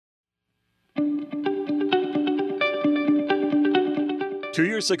To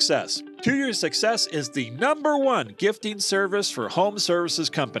Your Success. To Your Success is the #1 gifting service for home services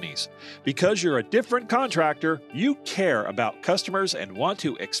companies. Because you're a different contractor, you care about customers and want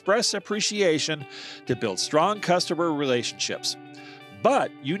to express appreciation to build strong customer relationships.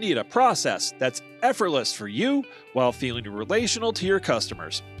 But you need a process that's effortless for you while feeling relational to your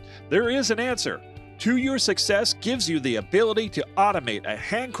customers. There is an answer. To Your Success gives you the ability to automate a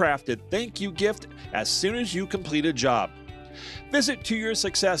handcrafted thank you gift as soon as you complete a job. Visit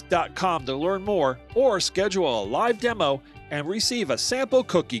toyoursuccess.com to learn more or schedule a live demo and receive a sample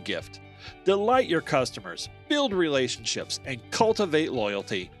cookie gift. Delight your customers, build relationships, and cultivate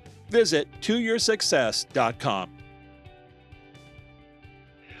loyalty. Visit toyoursuccess.com.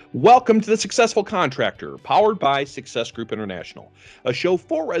 Welcome to The Successful Contractor, powered by Success Group International, a show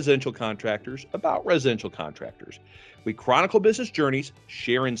for residential contractors about residential contractors. We chronicle business journeys,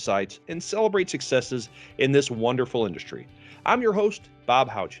 share insights, and celebrate successes in this wonderful industry. I'm your host, Bob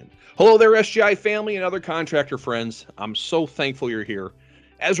Houchin. Hello there, SGI family and other contractor friends. I'm so thankful you're here.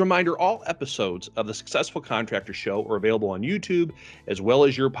 As a reminder, all episodes of the Successful Contractor Show are available on YouTube, as well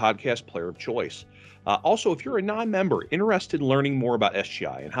as your podcast player of choice. Also, if you're a non-member interested in learning more about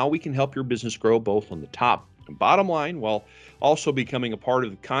SGI and how we can help your business grow both on the top and bottom line, while also becoming a part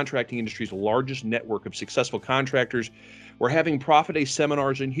of the contracting industry's largest network of successful contractors, we're having Profit Day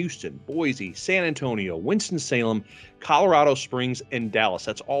seminars in Houston, Boise, San Antonio, Winston-Salem, Colorado Springs, and Dallas.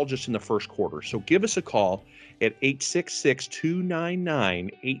 That's all just in the first quarter. So give us a call at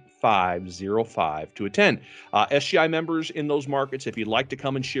 866-299-8505 to attend. SGI members in those markets, if you'd like to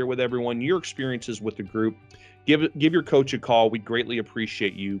come and share with everyone your experiences with the group, give your coach a call. We'd greatly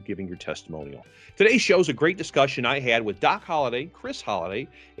appreciate you giving your testimonial. Today's show is a great discussion I had with Doc Holliday, Chris Holliday,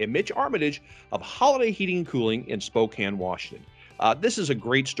 and Mitch Armitage of Holliday Heating and Cooling in Spokane, Washington. This is a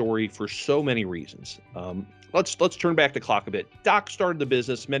great story for so many reasons. Let's turn back the clock a bit. Doc started the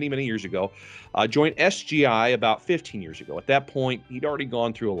business many years ago, joined SGI about 15 years ago. At that point, he'd already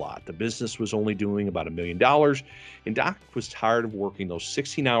gone through a lot. The business was only doing about $1 million, and Doc was tired of working those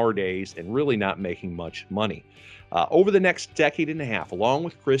 16-hour days and really not making much money. Over the next decade and a half, along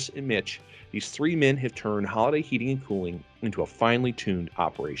with Chris and Mitch, these three men have turned Holliday Heating and Cooling into a finely tuned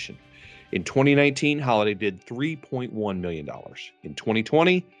operation. In 2019, Holliday did $3.1 million. In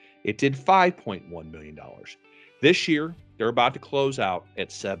 2020, it did $5.1 million. This year, they're about to close out at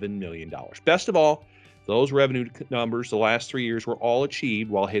 $7 million. Best of all, those revenue numbers the last 3 years were all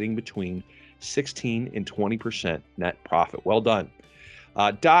achieved while hitting between 16 and 20% net profit. Well done.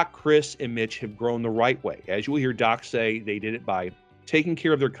 Doc, Chris, and Mitch have grown the right way. As you will hear Doc say, they did it by taking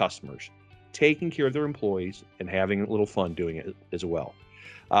care of their customers, taking care of their employees, and having a little fun doing it as well.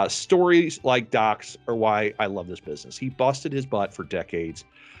 Stories like Doc's are why I love this business. He busted his butt for decades.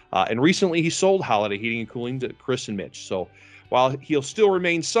 And recently he sold Holliday Heating and Cooling to Chris and Mitch. So while he'll still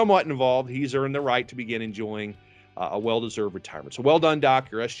remain somewhat involved, he's earned the right to begin enjoying a well-deserved retirement. So well done,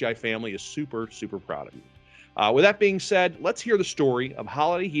 Doc. Your SGI family is super proud of you. With that being said, let's hear the story of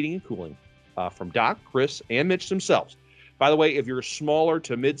Holliday Heating and Cooling from Doc, Chris, and Mitch themselves. By the way, if you're a smaller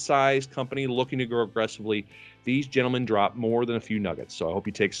to mid-sized company looking to grow aggressively, these gentlemen drop more than a few nuggets. So I hope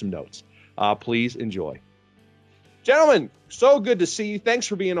you take some notes. Please enjoy. Gentlemen, so good to see you. Thanks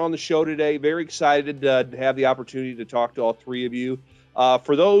for being on the show today. Very excited to have the opportunity to talk to all three of you.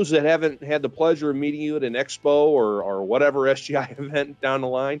 For those that haven't had the pleasure of meeting you at an expo or whatever SGI event down the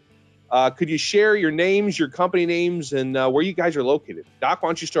line, could you share your names, your company names, and where you guys are located? Doc, why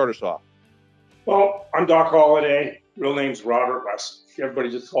don't you start us off? Well, I'm Doc Holliday. Real name's Robert. Everybody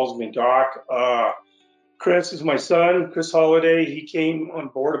just calls me Doc. Chris is my son, Chris Holliday. He came on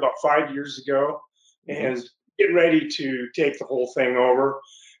board about 5 years ago and is getting ready to take the whole thing over.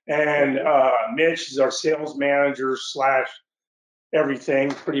 And Mitch is our sales manager /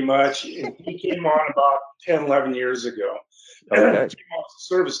 everything, pretty much. And he came on about 10, 11 years ago. Okay. He came on as a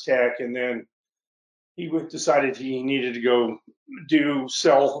service tech, and then he decided he needed to go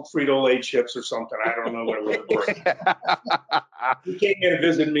sell Frito-Lay chips or something. I don't know what it was. He came in and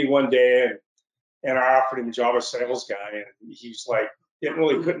visited me one day, and I offered him a job as sales guy, and he's like,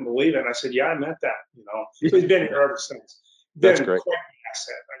 couldn't believe it. And I said, yeah, I meant that, So he's been here ever since. That's great. Quite an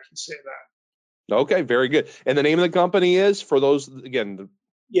asset, I can say that. Okay, very good. And the name of the company is, for those, again?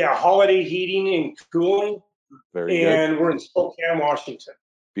 Holliday Heating and Cooling. Very good. And we're in Spokane, Washington.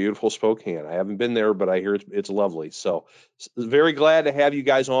 Beautiful Spokane. I haven't been there, but I hear it's lovely. So very glad to have you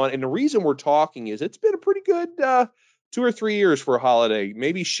guys on. And the reason we're talking is it's been a pretty good 2 or 3 years for Holliday.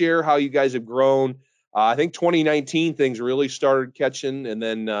 Maybe share how you guys have grown. I think 2019 things really started catching, and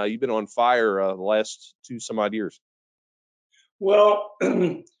then you've been on fire the last 2 some odd years. Well,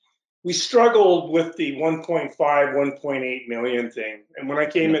 we struggled with the 1.5, 1.8 million thing. And when I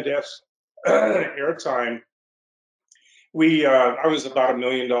came into airtime, I was about $1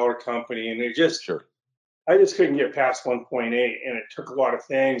 million company, and Sure. I just couldn't get past 1.8, and it took a lot of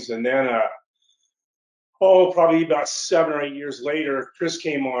things. And then, probably about 7 or 8 years later, Chris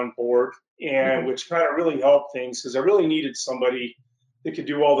came on board, and which kind of really helped things because I really needed somebody that could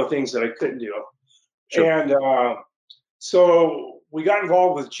do all the things that I couldn't do. Sure. And so we got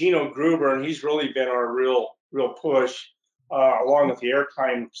involved with Gino Gruber, and he's really been our real push, along with the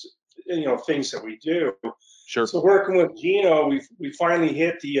airtime, things that we do. Sure. So working with Gino, we finally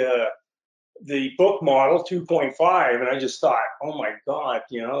hit the book model 2.5, and I just thought, oh my God,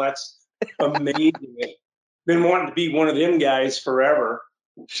 that's amazing. Been wanting to be one of them guys forever.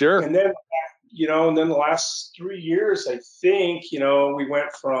 Sure. And then, the last 3 years, I think, we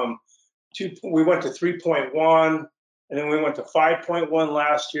went to 3.1, and then we went to 5.1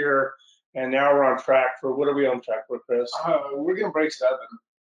 last year, and now we're on track for, what are we on track for, Chris? We're going to break 7.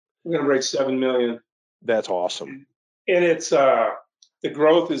 We're going to break 7 million. That's awesome. And it's the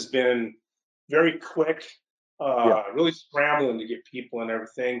growth has been very quick, really scrambling to get people and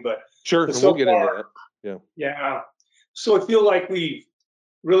everything. But sure, but and so we'll get far, into that. Yeah. So I feel like we've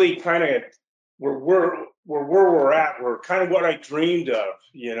really kind of where we're at. We're kind of what I dreamed of,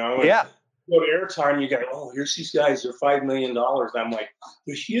 And Yeah. go to airtime, you got, here's these guys, they're $5 million. I'm like,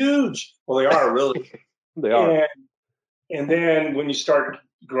 they're huge. Well, they are really. They are. And then when you start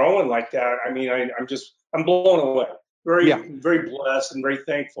growing like that, I mean, I'm blown away. Very blessed and very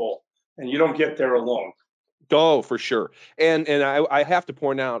thankful. And you don't get there alone. Oh, for sure. And I have to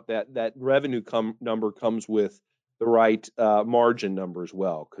point out that revenue number comes with the right margin number as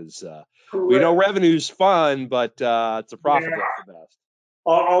well, because we know revenue's fun, but it's a profit that's the best.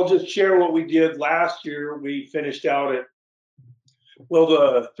 I'll just share what we did last year. We finished out at,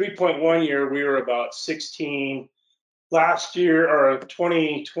 the 3.1 year, we were about 16. Last year, or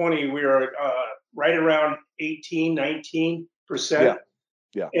 2020, we were right around 18, 19%.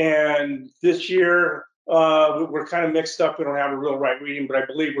 Yeah. And this year, we're kind of mixed up. We don't have a real right reading, but I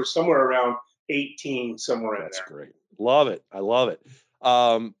believe we're somewhere around 18, somewhere in there. That's great. Love it. I love it.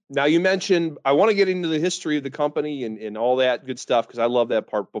 Now you mentioned, I want to get into the history of the company and all that good stuff, because I love that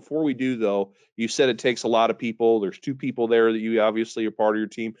part. Before we do, though, you said it takes a lot of people. There's 2 people there that you obviously are part of your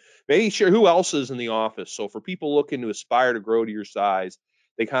team. Maybe share who else is in the office. So for people looking to aspire to grow to your size,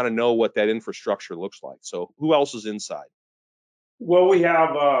 they kind of know what that infrastructure looks like. So who else is inside? Well, we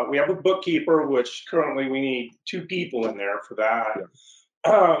have a bookkeeper, which currently we need 2 people in there for that.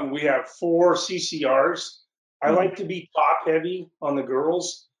 Yeah. We have 4 CCRs. I like to be top heavy on the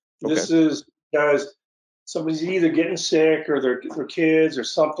girls. Okay. This is because somebody's either getting sick or their kids or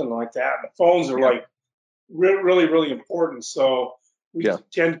something like that. The phones are like really, really important. So we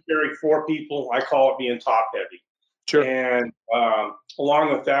tend to carry 4 people. I call it being top heavy. Sure. And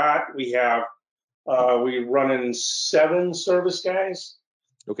along with that, we have we run in 7 service guys.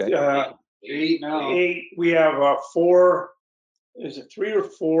 Okay. 8 now. 8. We have 4. Is it 3 or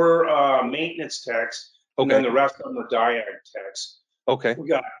 4 maintenance techs? And then the rest of them are diag techs. Okay. We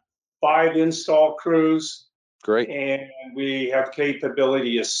got 5 install crews. Great. And we have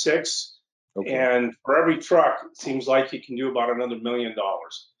capability of 6. Okay. And for every truck, it seems like you can do about another $1 million.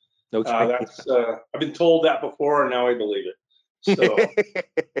 Okay. That's I've been told that before, and now I believe it. So,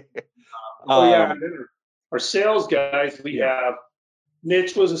 and then our sales guys, we have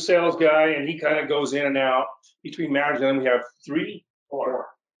Mitch was a sales guy, and he kind of goes in and out between managers. And then we have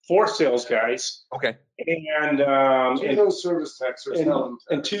 4 sales guys. Okay. And 2 those service techs are selling techs.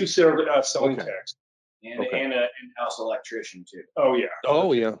 And 2 selling techs. And an in-house electrician too. Oh yeah.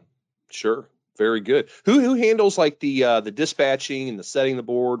 Oh yeah. Sure. Very good. Who handles like the dispatching and the setting the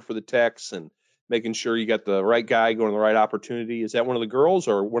board for the techs and making sure you got the right guy going to the right opportunity? Is that one of the girls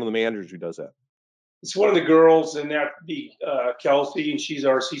or one of the managers who does that? It's one of the girls, and that'd be Kelsey, and she's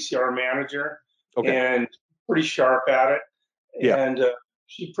our CCR manager. Okay. And pretty sharp at it. Yeah. And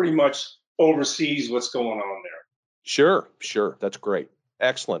she pretty much oversees what's going on there. Sure. That's great.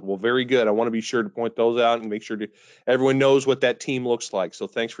 Excellent. Well, very good. I want to be sure to point those out and make sure everyone knows what that team looks like. So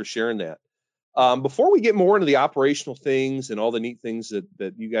thanks for sharing that. Before we get more into the operational things and all the neat things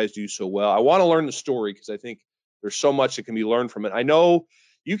that you guys do so well, I want to learn the story, because I think there's so much that can be learned from it. I know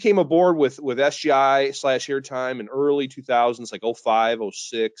you came aboard with SGI/Airtime in early 2000s, like 05,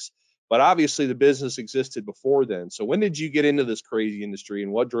 06, but obviously the business existed before then. So when did you get into this crazy industry,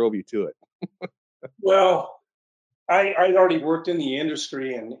 and what drove you to it? Well, I'd already worked in the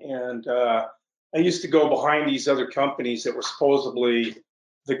industry, and I used to go behind these other companies that were supposedly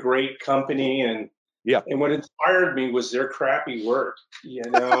the great company, and Yeah. And what inspired me was their crappy work, you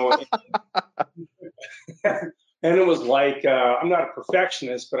know. And it was like, I'm not a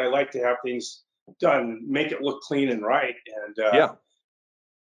perfectionist, but I like to have things done, make it look clean and right. And Yeah.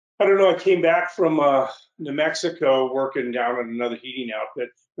 I don't know, I came back from New Mexico working down at another heating outfit,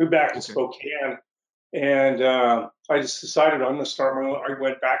 moved back to Spokane, and I just decided I'm going to start my own. I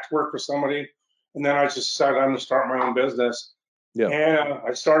went back to work for somebody, and then I just decided I'm going to start my own business. Yeah. And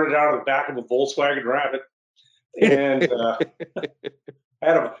I started out at the back of a Volkswagen Rabbit, and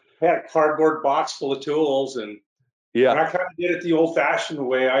I had a cardboard box full of tools, and Yeah. I kind of did it the old-fashioned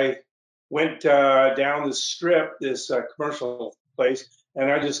way. I went down the strip, this commercial place,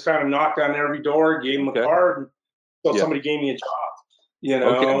 and I just kind of knocked on every door, gave them a card until somebody gave me a job. You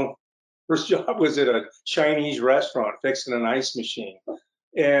know, first job was at a Chinese restaurant fixing an ice machine,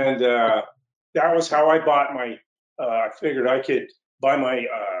 and that was how I bought my. I figured I could buy my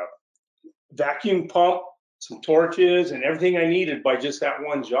vacuum pump, some torches, and everything I needed by just that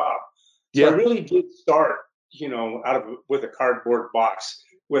one job. So I really did start, you know, with a cardboard box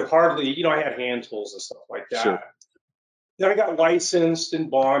with hardly, you know, I had hand tools and stuff like that. Sure. Then I got licensed and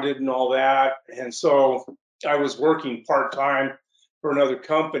bonded and all that, and so I was working part time for another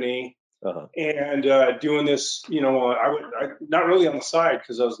company and doing this, you know, I not really on the side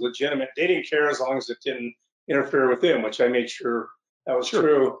because I was legitimate. They didn't care as long as it didn't interfere with them, which I made sure that was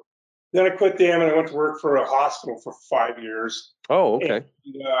true. Then I quit them and I went to work for a hospital for 5 years. Oh, okay.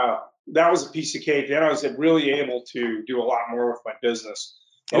 And, that was a piece of cake. Then I was really able to do a lot more with my business.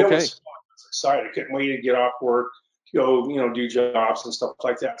 And it was fun. I was excited. I couldn't wait to get off work, to go, you know, do jobs and stuff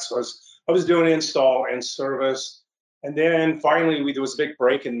like that. So I was doing install and service. And then finally there was a big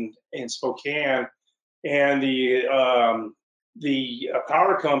break in Spokane, and the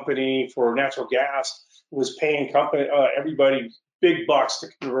power company for natural gas was paying everybody big bucks to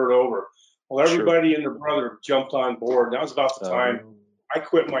convert over. Well, everybody and their brother jumped on board. And that was about the time I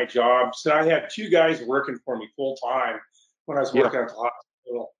quit my job. So I had 2 guys working for me full time when I was working at the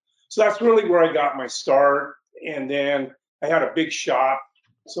hospital. So that's really where I got my start. And then I had a big shop.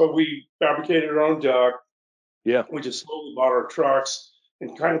 So we fabricated our own duct. Yeah. We just slowly bought our trucks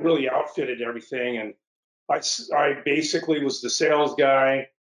and kind of really outfitted everything. And I basically was the sales guy,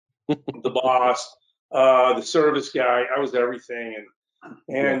 the boss, the service guy. I was everything.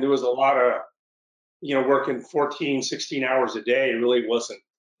 And there was a lot of, you know, working 14, 16 hours a day. It really wasn't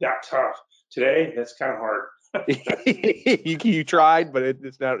that tough. Today, that's kind of hard. you tried, but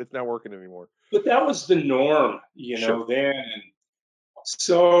it's not working anymore. But that was the norm, you know, then. And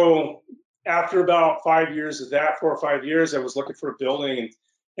so after about 5 years of that, 4 or 5 years, I was looking for a building,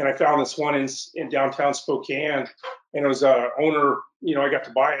 and I found this one in downtown Spokane, and it was a owner, you know, I got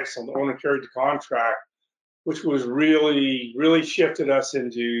to buy it, so the owner carried the contract, which was really, really shifted us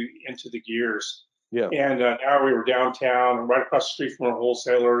into the gears. Yeah. And now we were downtown, right across the street from our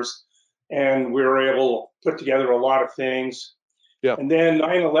wholesalers, and we were able to put together a lot of things. Yeah. And then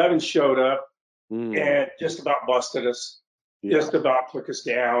 9/11 showed up and just about busted us, just about took us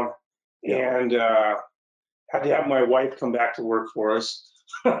down, and had to have my wife come back to work for us.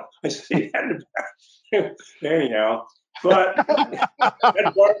 I stayed anyhow. But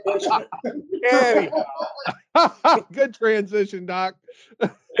good transition, Doc.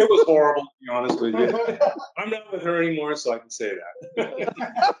 It was horrible, to be honest with you. I'm not with her anymore, so I can say that.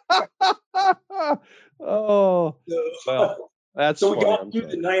 Oh, well, that's so we funny. got through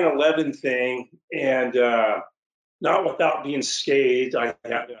the 9/11 thing, and not without being scathed. I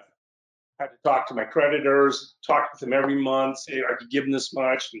had to talk to my creditors, talk with them every month, say I could give them this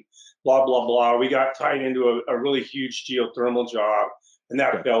much, and blah, blah, blah. We got tied into a really huge geothermal job, and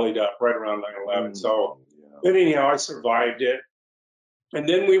that bellied up right around 9/11. But anyhow, I survived it. And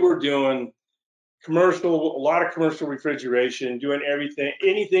then we were doing a lot of commercial refrigeration, doing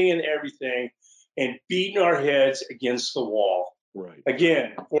anything and everything, and beating our heads against the wall. Right.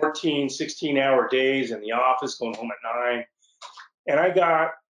 Again, 14, 16-hour days in the office, going home at 9. And I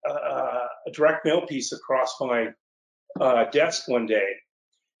got a direct mail piece across my desk one day.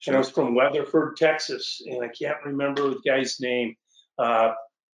 And it was from Weatherford, Texas. And I can't remember the guy's name.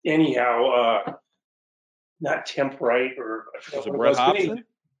 Anyhow, not Temp-Right or was it Brett Hobson?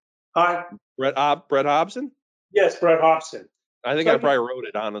 Hi. Brett Hobson? Yes, Brett Hobson. I think I probably wrote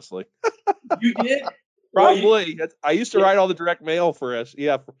it, honestly. You did? Probably. I used to write all the direct mail for us.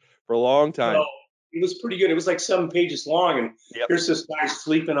 Yeah, for a long time. Well, it was pretty good. It was like 7 pages long, and here's this guy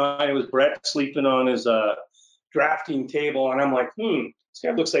sleeping on. It was Brett sleeping on his drafting table, and I'm like, this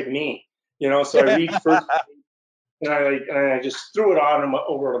guy looks like me, you know. So I read first, and I just threw it on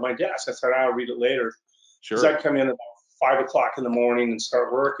over to my desk. I said I'll read it later. Sure. Because I'd come in about 5 o'clock in the morning and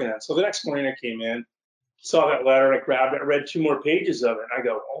start working. And so the next morning I came in, saw that letter and I grabbed it, read 2 more pages of it, and I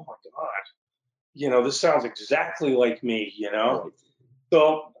go, oh my God, this sounds exactly like me, Right.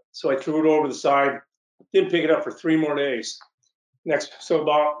 So I threw it over the side, didn't pick it up for 3 more days. So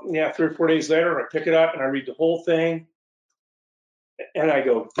about 3 or 4 days later, I pick it up and I read the whole thing, and I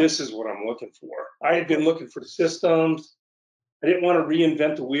go, this is what I'm looking for. I had been looking for the systems. I didn't want to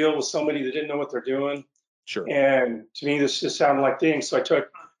reinvent the wheel with somebody that didn't know what they're doing. Sure. And to me, this just sounded like things. So I took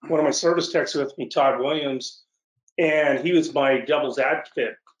one of my service techs with me, Todd Williams, and he was my devil's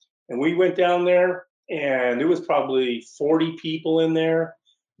advocate. And we went down there, and there was probably 40 people in there.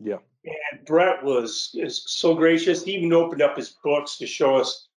 Yeah. And Brett is so gracious. He even opened up his books to show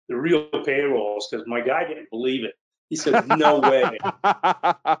us the real payrolls because my guy didn't believe it. He said, no way.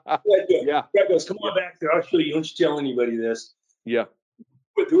 Yeah. Brett goes, come on back there. I'll show you. Don't you tell anybody this. Yeah.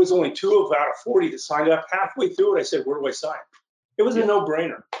 But there was only 2 out of 40 that signed up. Halfway through it, I said, where do I sign? It was a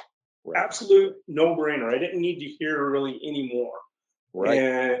no-brainer. Right. Absolute no-brainer. I didn't need to hear really anymore. Right.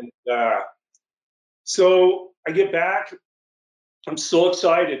 And so I get back. I'm so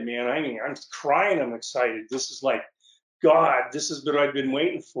excited, man. I mean, I'm crying. I'm excited. This is like, God, this is what I've been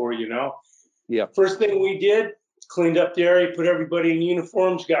waiting for, Yeah. First thing we did, cleaned up the area, put everybody in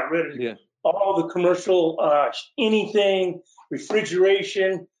uniforms, got rid of all the commercial, anything,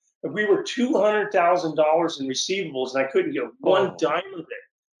 refrigeration. We were $200,000 in receivables, and I couldn't get one dime of it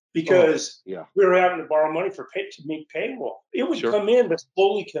because we were having to borrow money to make payroll. It would come in, but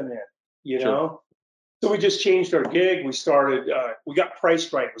slowly come in, know. So we just changed our gig. We started. We got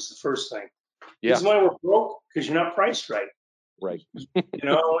priced right was the first thing. Yeah. This is why we're broke, because you're not priced right. Right.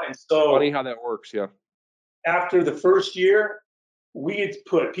 And so funny how that works. Yeah. After the first year, we had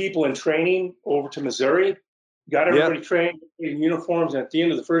put people in training over to Missouri, got everybody trained in uniforms, and at the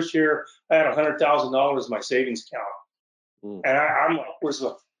end of the first year, I had $100,000 in my savings account. And I'm like,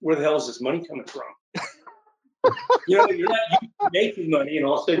 where the hell is this money coming from? You're not used to making money, and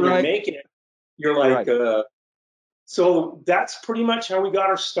all of a sudden you're making it. You're like, so that's pretty much how we got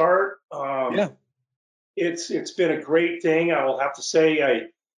our start. It's been a great thing. I will have to say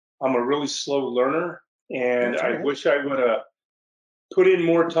I'm a really slow learner, and I wish I would have put in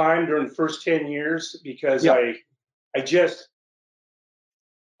more time during the first 10 years because I'm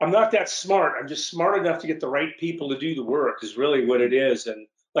not that smart. I'm just smart enough to get the right people to do the work is really what it is. And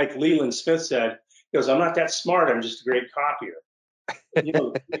like Leland Smith said, he goes, I'm not that smart. I'm just a great copier.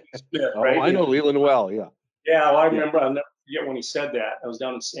 Smith, right? I know Leland well. Yeah. Yeah. Well, I remember, I'll never forget when he said that. I was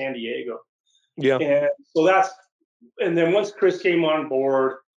down in San Diego. Yeah. And so and then once Chris came on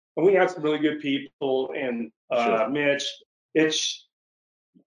board, and we had some really good people, and Mitch, it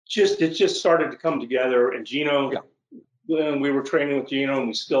just started to come together. And Gino, and we were training with Gino, and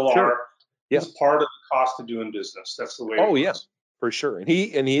we still are. It's part of the cost of doing business. That's the way. For sure. And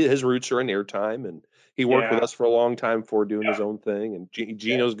his roots are in airtime, and he worked with us for a long time before doing his own thing. And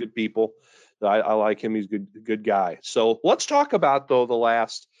Gino's good people. I like him. He's a good guy. So let's talk about the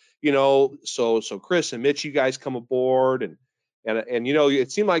last. So Chris and Mitch, you guys come aboard, and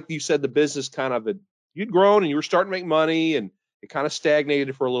it seemed like you said the business you'd grown and you were starting to make money, and it kind of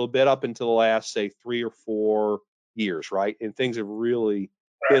stagnated for a little bit up until the last, say, 3 or 4 years, right? And things have really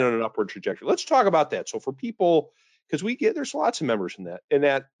been on an upward trajectory. Let's talk about that. So for people, because there's lots of members in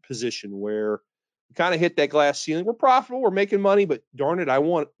that position where we kind of hit that glass ceiling. We're profitable, we're making money, but darn it, I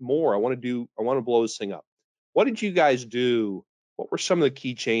want more. I want to blow this thing up. What did you guys do? What were some of the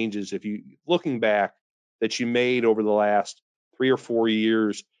key changes, looking back, that you made over the last 3 or 4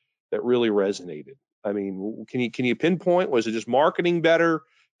 years that really resonated? I mean, can you pinpoint? Was it just marketing better,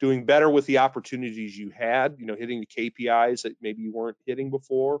 doing better with the opportunities you had, hitting the KPIs that maybe you weren't hitting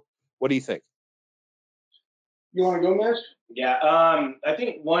before? What do you think? You want to go, Mitch? Yeah, I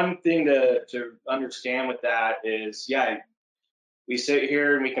think one thing to understand with that is, we sit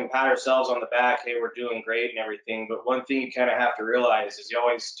here and we can pat ourselves on the back, hey, we're doing great and everything. But one thing you kind of have to realize is you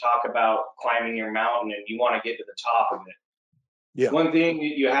always talk about climbing your mountain and you want to get to the top of it. Yeah. One thing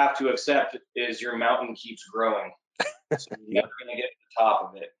you have to accept is your mountain keeps growing. So you're never going to get to the top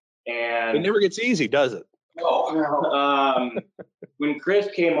of it. And it never gets easy, does it? No. When Chris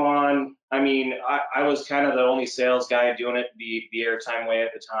came on, I mean, I was kind of the only sales guy doing it the airtime way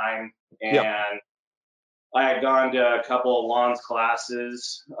at the time. And I had gone to a couple of Lon's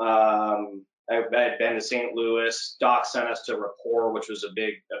classes. I had been to St. Louis. Doc sent us to Rapport, which was a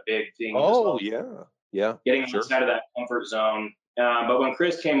big thing. Oh, yeah. Getting outside of that comfort zone. But when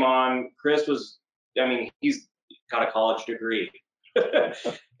Chris came on, Chris was, he's got a college degree.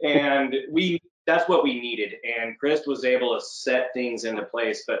 And that's what we needed. And Chris was able to set things into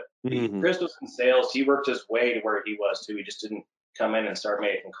place. But Chris was in sales. He worked his way to where he was too. He just didn't come in and start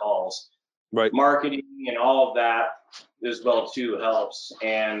making calls. Right. marketing and all of that as well too helps.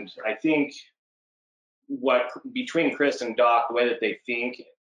 And I think what between Chris and Doc, the way that they think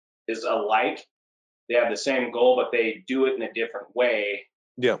is alike. They have the same goal, but they do it in a different way.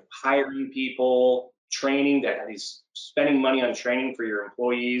 Yeah. Hiring people, training, that he's spending money on training for your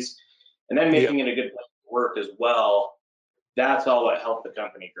employees, and then making it a good place to work as well. That's all what helped the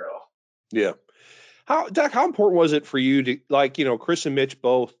company grow. Yeah. Doc, how important was it for you to, like, Chris and Mitch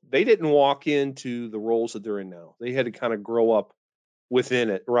both, they didn't walk into the roles that they're in now. They had to kind of grow up within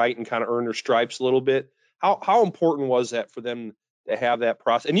it, right? And kind of earn their stripes a little bit. How important was that for them to have that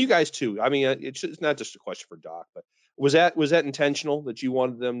process? And you guys too. I mean, it's not just a question for Doc, but was that intentional that you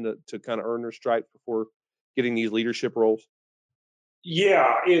wanted them to kind of earn their stripes before getting these leadership roles?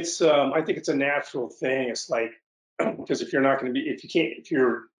 Yeah, it's I think it's a natural thing. It's like because if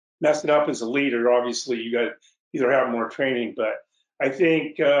you're messing up as a leader, obviously you got to either have more training. But I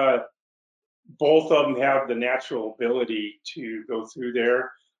think both of them have the natural ability to go through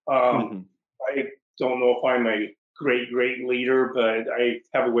there. Mhm. I don't know if I'm a great leader, but I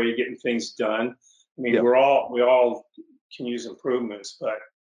have a way of getting things done. I mean, Yeah. we all can use improvements, but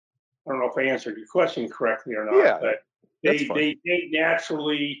I don't know if I answered your question correctly or not. Yeah, But that's fine. they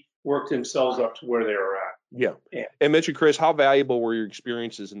naturally work themselves up to where they were at. Yeah. Yeah. And Mitch and Chris, how valuable were your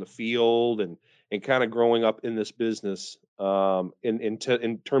experiences in the field and kind of growing up in this business in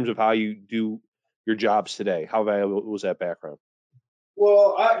terms of how you do your jobs today? How valuable was that background?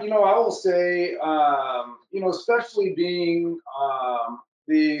 Well, I will say, especially being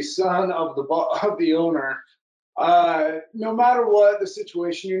the son of of the owner, no matter what the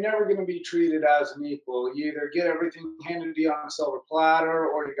situation, you're never going to be treated as an equal. You either get everything handed to you on a silver platter,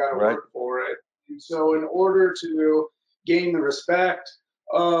 or you got to Right. work for it. And so, in order to gain the respect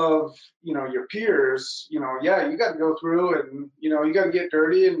of your peers, yeah, you got to go through and you got to get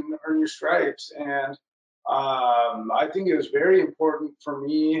dirty and earn your stripes. And I think it was very important for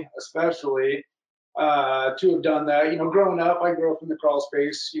me, especially, to have done that. Growing up, I grew up in the crawl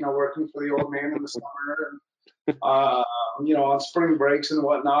space, working for the old man in the summer, and on spring breaks and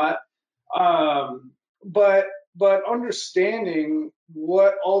whatnot. But understanding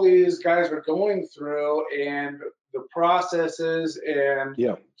what all these guys are going through and the processes and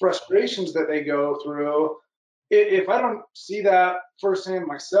Yeah. frustrations that they go through, if I don't see that firsthand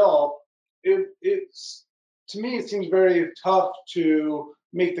myself, it's to me it seems very tough to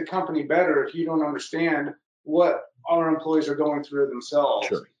make the company better if you don't understand what our employees are going through themselves.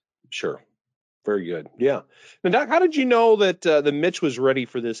 Sure. Very good. Yeah. Now, Doc, how did you know that the Mitch was ready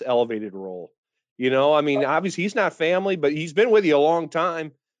for this elevated role? I mean, obviously he's not family, but he's been with you a long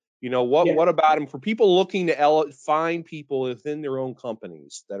time. Yeah. What about him for people looking to find people within their own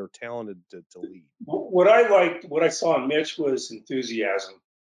companies that are talented to lead? What I liked, what I saw in Mitch was enthusiasm,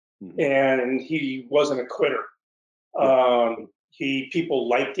 Mhm. and he wasn't a quitter. Yeah. People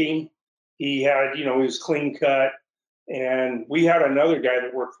liked him. He had, he was clean cut. And we had another guy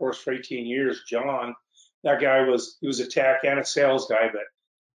that worked for us for 18 years, John. That guy he was a tech and a sales guy, but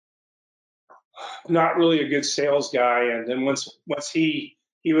not really a good sales guy. And then once he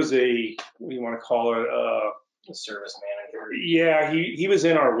was what do you want to call it? A service manager. Yeah, he was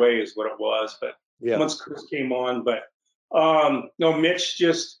in our way is what it was. But Yeah. once Chris came on, but no, Mitch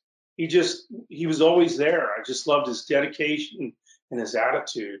he was always there. I just loved his dedication and his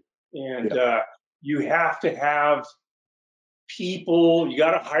attitude. And you have to have people, you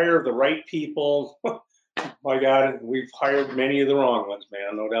got to hire the right people. My God, we've hired many of the wrong ones,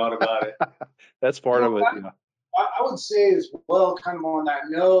 man, no doubt about it. That's part of it. Yeah. I would say as well, kind of on that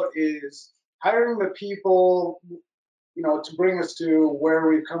note, is hiring the people, to bring us to where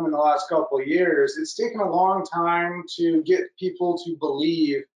we've come in the last couple of years. It's taken a long time to get people to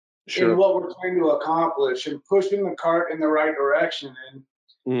believe in what we're trying to accomplish and pushing the cart in the right direction.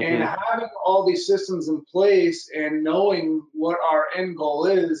 And having all these systems in place and knowing what our end goal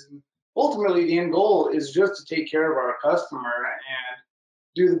is. And ultimately, the end goal is just to take care of our customer and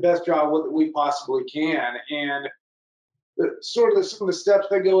do the best job that we possibly can. And some of the steps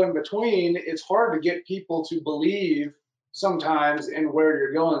that go in between, it's hard to get people to believe sometimes in where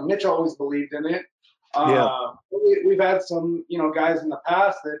you're going. Mitch always believed in it. We've had some, guys in the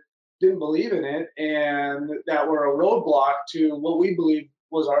past that didn't believe in it and that were a roadblock to what we believe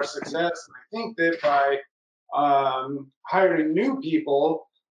was our success. And I think that by hiring new people,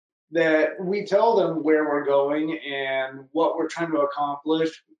 that we tell them where we're going and what we're trying to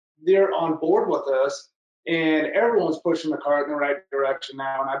accomplish, they're on board with us, and everyone's pushing the cart in the right direction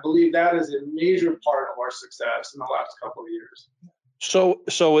now. And I believe that is a major part of our success in the last couple of years.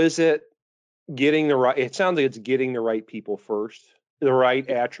 So is it getting the right? It sounds like it's getting the right people first, the right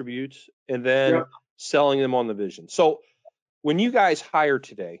attributes, and then Yep. selling them on the vision. So when you guys hire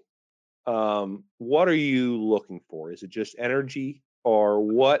today, what are you looking for? Is it just energy, or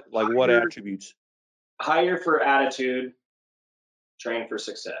what attributes? Hire for attitude, train for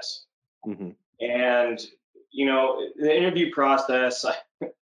success. Mm-hmm. And, the interview process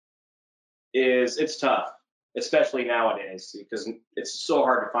it's tough, especially nowadays, because it's so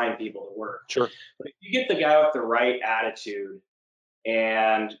hard to find people to work. Sure. But if you get the guy with the right attitude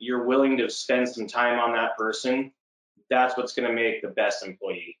and you're willing to spend some time on that person, that's what's going to make the best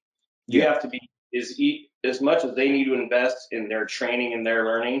employee. You have to be as much as they need to invest in their training and their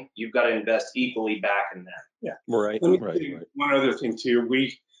learning, you've got to invest equally back in that. Yeah. Right. Let me tell you one other thing too.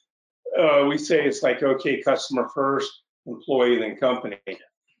 We say it's like, okay, customer first, employee, then company.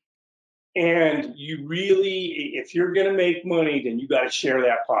 And you really, if you're going to make money, then you got to share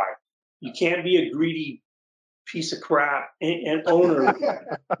that pie. You can't be a greedy piece of crap and owner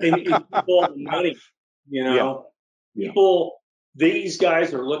and keep all the money. People, these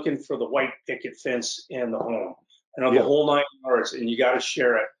guys are looking for the white picket fence and the home, and the whole 9 yards, and you got to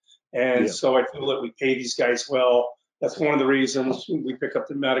share it. And so I feel that we pay these guys well. That's one of the reasons we pick up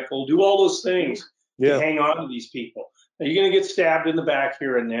the medical, do all those things to hang on to these people. Now, you're going to get stabbed in the back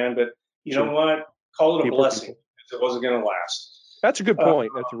here and then, but you know what? Call it a blessing because it wasn't going to last. That's a good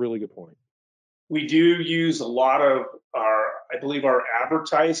point. That's a really good point. We do use a lot of our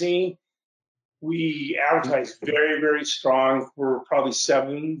advertising. We advertise very, very strong. We're probably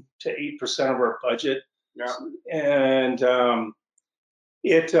 7 to 8% of our budget. Yeah. And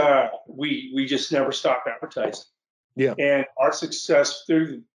we just never stop advertising. Yeah. And our success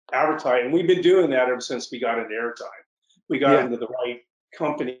through advertising, we've been doing that ever since we got into airtime. We got into the right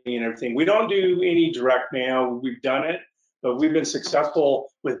company and everything. We don't do any direct mail. We've done it, but we've been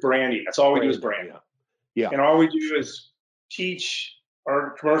successful with branding. That's all we do is branding. Yeah. And all we do is teach.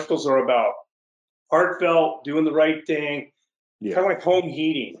 Our commercials are about heartfelt, doing the right thing, kind of like home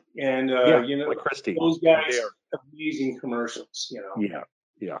heating. And, like Christy. Those guys have amazing commercials,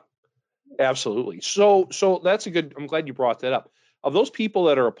 Yeah, absolutely. So that's I'm glad you brought that up. Of those people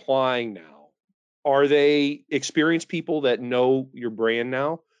that are applying now, are they experienced people that know your brand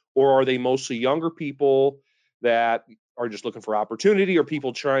now, or are they mostly younger people that are just looking for opportunity, or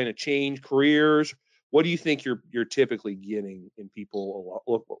people trying to change careers? What do you think you're typically getting in people,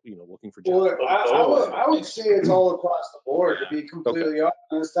 looking for jobs? Well, I would say it's all across the board. To be completely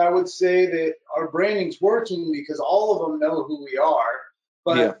honest, I would say that our branding's working because all of them know who we are.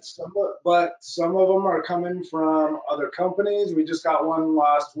 But some of them are coming from other companies. We just got one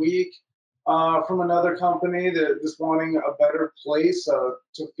last week from another company that just wanting a better place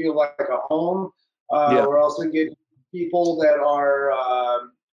to feel like a home. We're also getting people that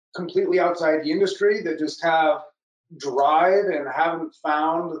are completely outside the industry that just have drive and haven't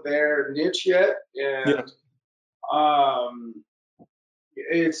found their niche yet. And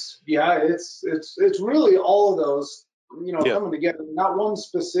it's really all of those coming together, not one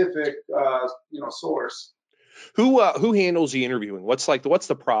specific source. Who handles the interviewing? What's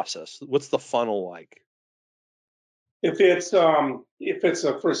the process? What's the funnel like? If it's for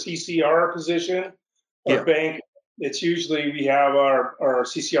a CCR position or bank, it's usually we have our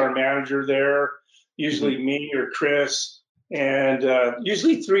CCR manager there, usually me or Chris, and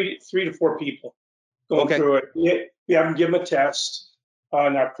usually three to four people going through it. We have them give them a test,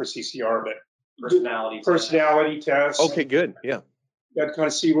 not for CCR, but personality test. Okay, good. Yeah. Got to kind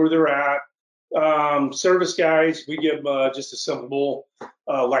of see where they're at. Service guys, we give just a simple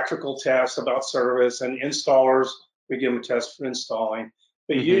electrical test about service, and installers, we give them a test for installing.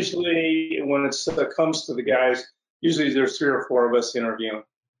 But usually when it comes to the guys, usually there's 3 or 4 of us interviewing.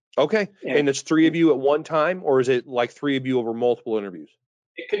 Okay. And it's 3 of you at one time, or is it like 3 of you over multiple interviews?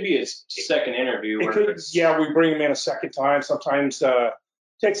 It could be a second interview. We bring them in a second time. Sometimes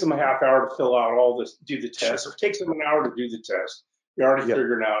takes them a half hour to fill out do the test. It takes them an hour to do the test. You already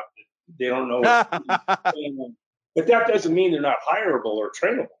figured out they don't know. But that doesn't mean they're not hireable or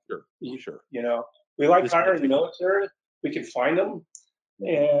trainable. Sure. We like hiring the military. We can find them.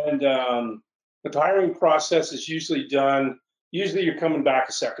 And the hiring process is usually done. Usually you're coming back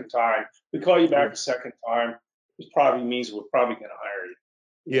a second time. We call you back a second time. It probably means we're probably going to hire you.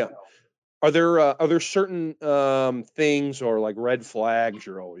 Yeah. Are there certain things or like red flags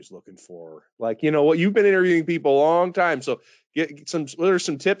you're always looking for? Like, what you've been interviewing people a long time. So what are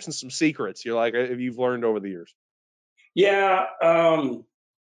some tips and some secrets you've learned over the years? Yeah.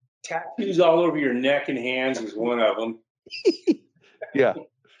 Tattoos all over your neck and hands is one of them. Yeah.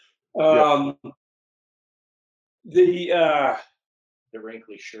 The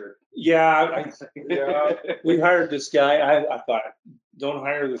wrinkly shirt. Yeah, we hired this guy. I thought, don't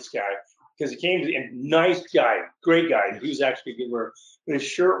hire this guy because he came to nice guy, great guy. He was actually a good worker. But his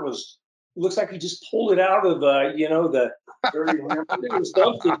shirt looks like he just pulled it out of the dirty hamper or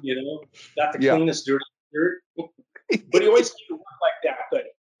something. Got the cleanest dirty shirt. But he always came to work like that. But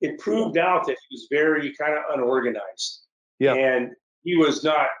it proved out that he was very kind of unorganized. Yeah. And he was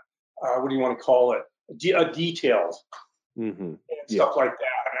not, what do you want to call it? Detailed. Mm-hmm. And stuff like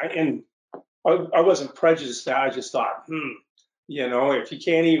that. And I wasn't prejudiced. I just thought, if you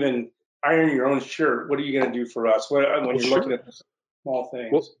can't even iron your own shirt, what are you going to do for us? When you're looking at small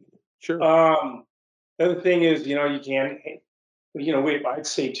things. Well, sure. The other thing is, you can't, I'd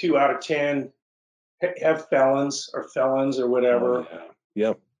say 2 out of 10 have felons or whatever.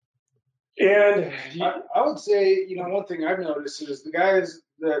 Yeah. And I would say, one thing I've noticed is the guys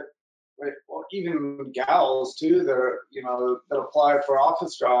that, well, even gals too, that apply for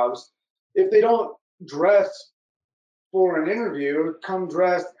office jobs, if they don't dress for an interview, come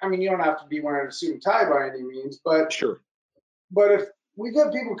dressed. I mean, you don't have to be wearing a suit and tie by any means, but sure. But if we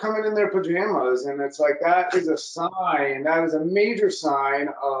get people coming in their pajamas, and it's like that is a sign. That is a major sign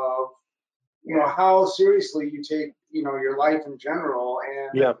of how seriously you take your life in general.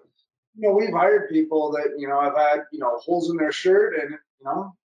 And we've hired people that have had holes in their shirt, and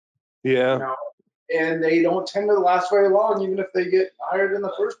and they don't tend to last very long, even if they get hired in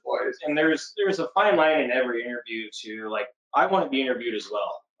the first place. And there's a fine line in every interview too. Like, I want to be interviewed as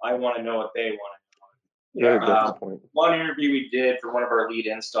well. I want to know what they want to know. Good point. One interview we did for one of our lead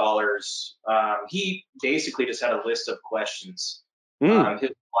installers, he basically just had a list of questions. His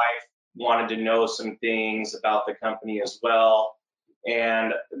wife wanted to know some things about the company as well.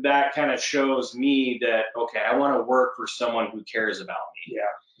 And that kind of shows me that, okay, I want to work for someone who cares about me.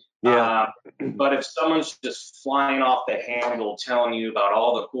 But if someone's just flying off the handle telling you about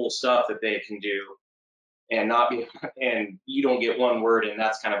all the cool stuff that they can do and you don't get one word in,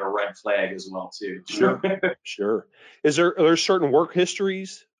 that's kind of a red flag as well too. Sure. Are there certain work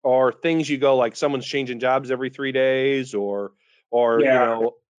histories or things you go, like someone's changing jobs every 3 days or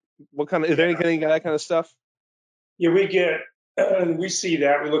what kind of, is there anything that kind of stuff? Yeah, we see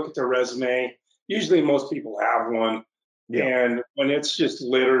that. We look at their resume. Usually most people have one. Yeah. And when it's just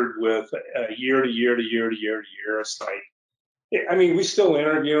littered with year to year to year to year to year, it's like, I mean, we still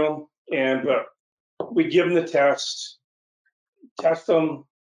interview them, but we give them the test them,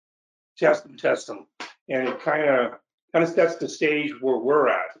 and it kind of sets the stage where we're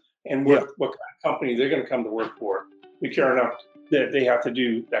at and what kind of company they're going to come to work for. We care enough that they have to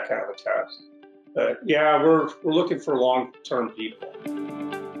do that kind of a test. But we're looking for long-term people.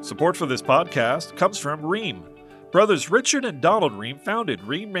 Support for this podcast comes from Rheem. Brothers Richard and Donald Rheem founded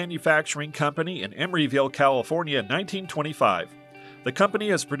Rheem Manufacturing Company in Emeryville, California in 1925. The company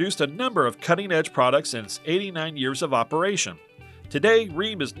has produced a number of cutting-edge products in its 89 years of operation. Today,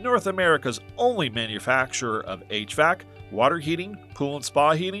 Rheem is North America's only manufacturer of HVAC, water heating, pool and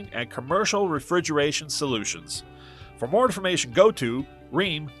spa heating, and commercial refrigeration solutions. For more information, go to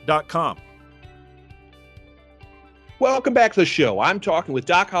rheem.com. Welcome back to the show. I'm talking with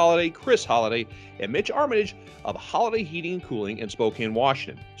Doc Holliday, Chris Holliday, and Mitch Armitage of Holliday Heating and Cooling in Spokane,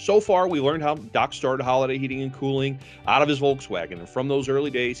 Washington. So far, we learned how Doc started Holliday Heating and Cooling out of his Volkswagen. And from those early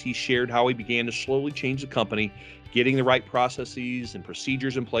days, he shared how he began to slowly change the company, getting the right processes and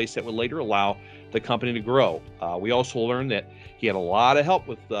procedures in place that would later allow the company to grow. We also learned that he had a lot of help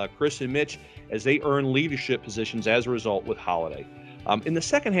with Chris and Mitch as they earned leadership positions as a result with Holliday. In the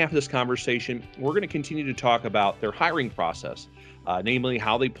second half of this conversation, we're going to continue to talk about their hiring process, namely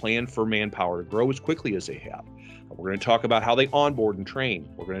how they plan for manpower to grow as quickly as they have. We're going to talk about how they onboard and train.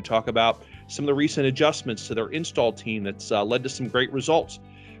 We're going to talk about some of the recent adjustments to their install team that's led to some great results.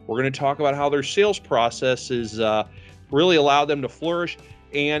 We're going to talk about how their sales process has really allowed them to flourish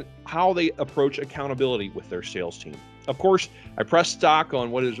and how they approach accountability with their sales team. Of course, I pressed Doc on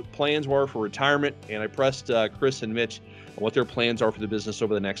what his plans were for retirement, and I pressed Chris and Mitch on what their plans are for the business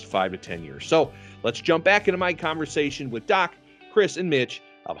over the next 5 to 10 years. So let's jump back into my conversation with Doc, Chris, and Mitch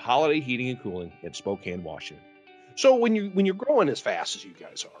of Holliday Heating and Cooling in Spokane, Washington. So when you're growing as fast as you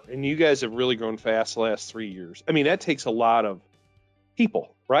guys are, and you guys have really grown fast the last 3 years, I mean, that takes a lot of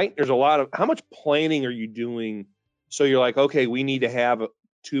people, right? There's a lot of, how much planning are you doing? So you're like, okay, we need to have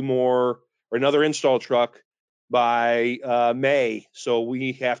 2 more or another install truck by May, so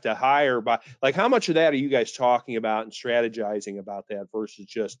we have to hire by, like, how much of that are you guys talking about and strategizing about that versus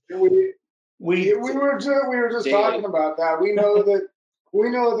just we were just talking about that. We know that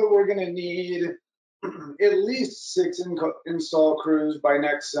we're going to need at least 6 install crews by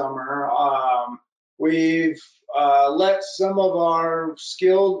next summer. We've let some of our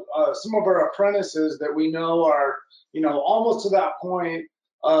some of our apprentices that we know are, almost to that point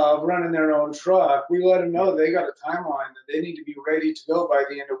of running their own truck, we let them know they got a timeline that they need to be ready to go by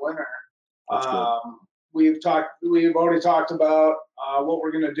the end of winter. That's good. We've already talked about what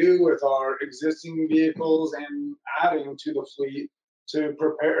we're going to do with our existing vehicles and adding to the fleet to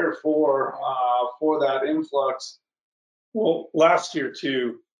prepare for that influx. Well, last year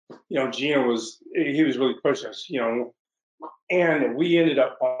too, Gino was really pushing us, and we ended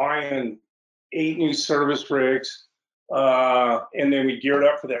up buying 8 new service rigs, and then we geared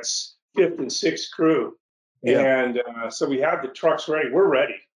up for that 5th and 6th crew. Yeah. And so we had the trucks ready. We're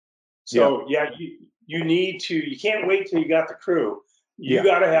ready. So you can't wait till you got the crew. You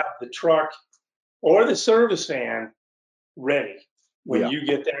got to have the truck or the service van ready. When you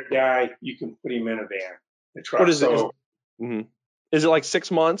get that guy, you can put him in a van. The truck. What is it? Is it like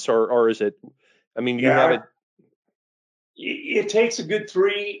 6 months or is it? I mean, you have it. It takes a good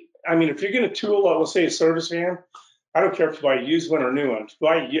 3. I mean, if you're going to tool, let's say a service van, I don't care if you buy a used one or a new one. If you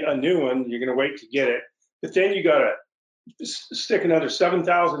buy a new one, you're going to wait to get it. But then you got to stick another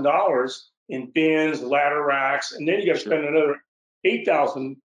 $7,000 in bins, ladder racks, and then you got to spend another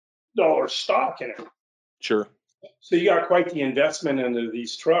 $8,000 stock in it. Sure. So you got quite the investment into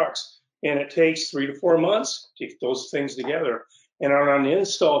these trucks, and it takes 3 to 4 months to get those things together. And on an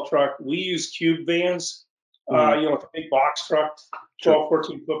install truck, we use cube vans, with a big box truck, 12,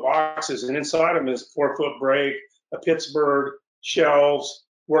 14-foot boxes, and inside them is a 4-foot brake, a Pittsburgh, shelves,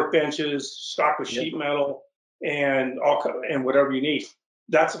 workbenches, stock with sheet metal, and whatever you need.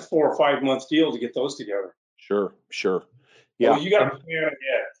 That's a 4 or 5 month deal to get those together. Sure. Yeah. Well, you got to plan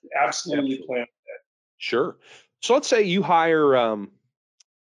ahead. Absolutely plan ahead. Sure. So let's say you hire.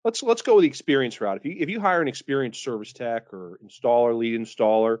 Let's go with the experience route. If you hire an experienced service tech or installer, lead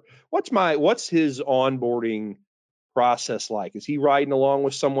installer, what's his onboarding process like? Is he riding along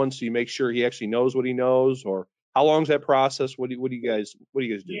with someone so you make sure he actually knows what he knows, or how long is that process? What do you guys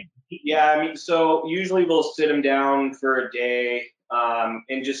do? Yeah, I mean, so usually we'll sit him down for a day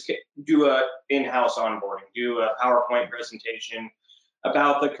and just do a in-house onboarding, do a PowerPoint presentation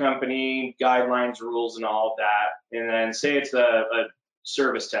about the company, guidelines, rules, and all of that. And then say it's a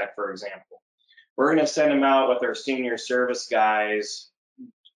service tech, for example. We're going to send him out with our senior service guys,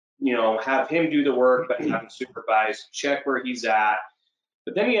 have him do the work, but have him supervise, check where he's at.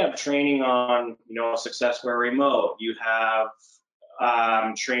 But then you have training on, Successware Remote. You have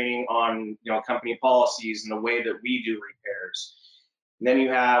training on, company policies and the way that we do repairs. And then you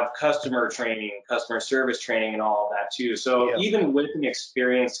have customer training, customer service training, and all of that too. So even with an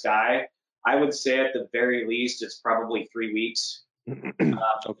experienced guy, I would say at the very least, it's probably 3 weeks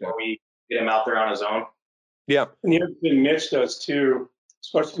before we get him out there on his own. Yeah. And the other thing Mitch does too,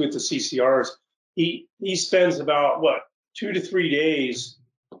 especially with the CCRs, he spends about 2 to 3 days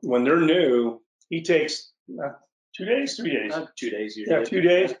when they're new. He takes 2 days, 3 days. 2 days usually. Yeah, 2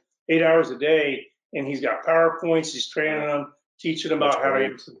 days, 8 hours a day, and he's got PowerPoints. He's training them, teaching them about how to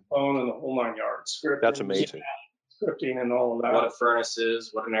answer the phone and the whole 9 yards. Scripting, that's amazing. Scripting and all of that. What a furnace is,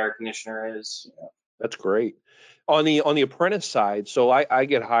 what an air conditioner is. Yeah. That's great. On the apprentice side, so I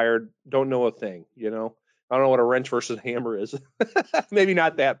get hired, don't know a thing, I don't know what a wrench versus hammer is. Maybe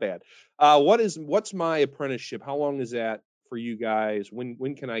not that bad. What's my apprenticeship? How long is that for you guys?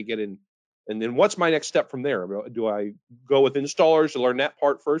 When can I get in? And then what's my next step from there? Do I go with installers to learn that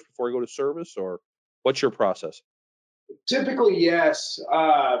part first before I go to service, or what's your process? Typically, yes.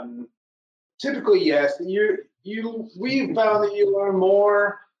 We've found that you learn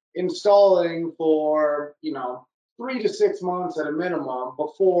more installing for 3 to 6 months at a minimum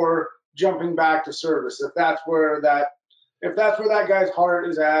before jumping back to service. If that's where that guy's heart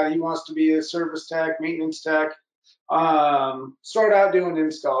is at, he wants to be a service tech, maintenance tech. Start out doing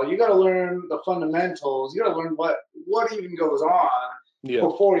install. You got to learn the fundamentals. You got to learn what even goes on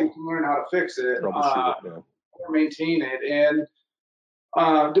before you can learn how to fix it, or maintain it. And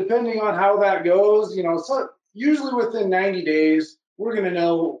depending on how that goes, so usually within 90 days, we're going to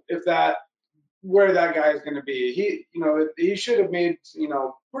know where that guy is going to be. He should have made,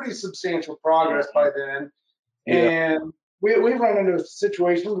 pretty substantial progress by then. Yeah. And we've run into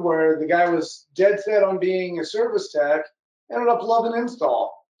situations where the guy was dead set on being a service tech, ended up loving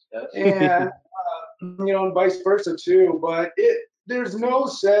install. Yes. And, and vice versa too. But there's no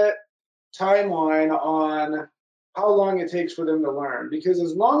set timeline on how long it takes for them to learn, because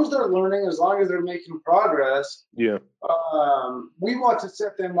as long as they're learning, as long as they're making progress, we want to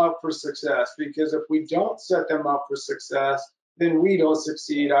set them up for success, because if we don't set them up for success, then we don't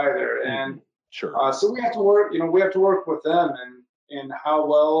succeed either. And so we have to work with them and how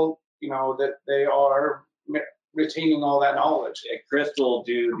well, that they are retaining all that knowledge. Chris will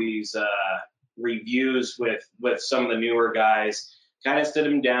do these reviews with some of the newer guys, kind of sit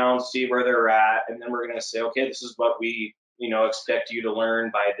them down, see where they're at, and then we're going to say, okay, this is what we expect you to learn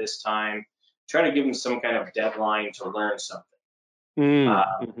by this time. Try to give them some kind of deadline to learn something.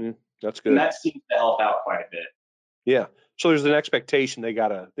 That's good. And that seems to help out quite a bit. Yeah. So there's an expectation they've got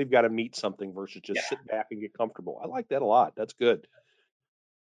to meet something versus just sit back and get comfortable. I like that a lot. That's good.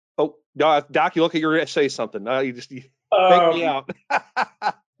 Oh, Doc, you look at your say something. No, you take me out.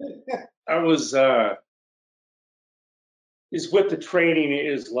 I was is with the training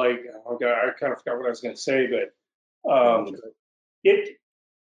is like, oh God, I kind of forgot what I was going to say, but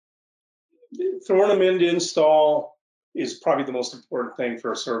throwing them into install is probably the most important thing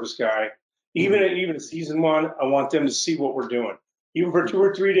for a service guy. Even a season one, I want them to see what we're doing. Even for 2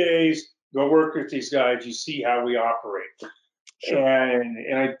 or 3 days, go work with these guys. You see how we operate,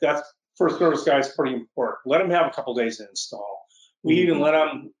 and that's for service guys pretty important. Let them have a couple days to install. We even let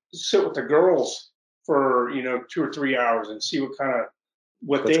them sit with the girls for 2 or 3 hours and see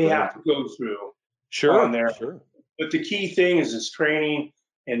what they have to go through on there. But the key thing is his training,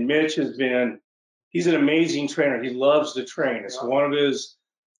 and Mitch he's an amazing trainer. He loves to train. It's one of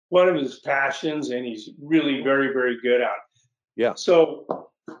his passions, and he's really very, very good at it. Yeah. So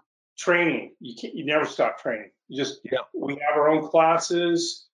training, you never stop training. We have our own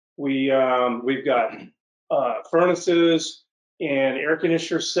classes. We've got furnaces and air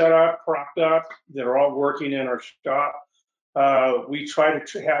conditioners set up, propped up, that are all working in our shop. We try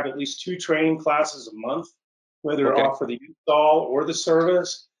to have at least 2 training classes a month, whether off for the install or the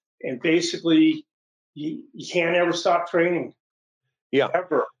service. And basically, you can't ever stop training. Yeah.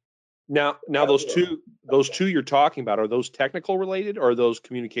 Ever. Now those two you're talking about, are those technical related or are those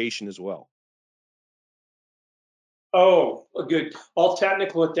communication as well? Oh, good. All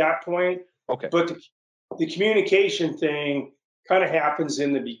technical at that point. Okay. But the communication thing kind of happens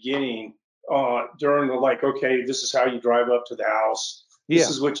in the beginning, during okay, this is how you drive up to the house. This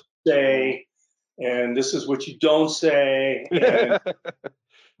is what you say, and this is what you don't say. And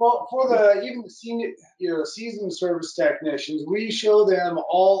Well, for even the senior, seasoned service technicians, we show them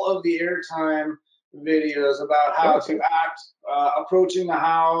all of the airtime videos about how to act approaching the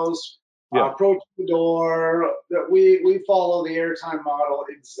house, approaching the door. That we follow the airtime model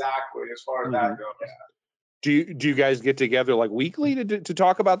exactly as far as that goes. Do you guys get together like weekly to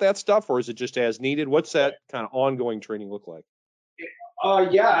talk about that stuff, or is it just as needed? What's that kind of ongoing training look like?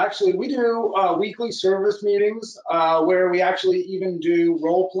 Actually, we do weekly service meetings where we actually even do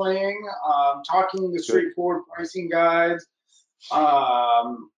role playing, talking the straightforward pricing guides.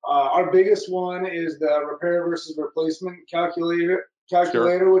 Our biggest one is the repair versus replacement calculator, which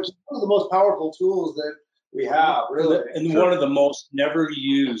is one of the most powerful tools that we have, really. And one of the most never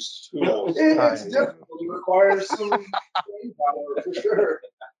used tools. It's difficult. It requires some brain power for sure.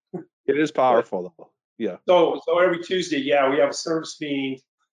 It is powerful, though. Yeah. So every Tuesday, we have a service meeting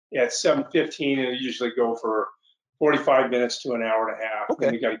at 7:15, and we usually go for 45 minutes to an hour and a half. Okay.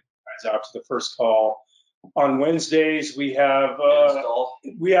 And we got to get guys out to the first call. On Wednesdays, we have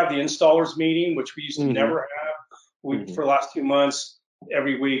the installers meeting, which we used to never have. For the last 2 months,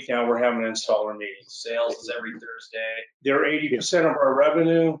 every week now we're having an installer meeting. Sales is every Thursday. They're 80% of our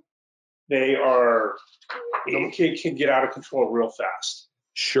revenue. They can get out of control real fast.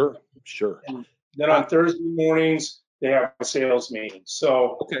 Sure. And then on Thursday mornings, they have a sales meeting.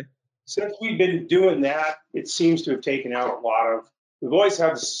 So since we've been doing that, it seems to have taken out we've always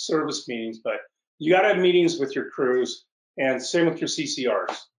had the service meetings, but you got to have meetings with your crews, and same with your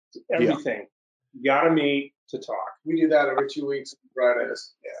CCRs. Everything. You got to meet to talk. We do that every 2 weeks on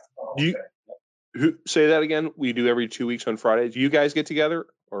Fridays. Say that again? We do every 2 weeks on Fridays. Do you guys get together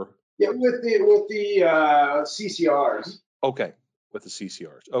or? Yeah, with the CCRs. Okay. With the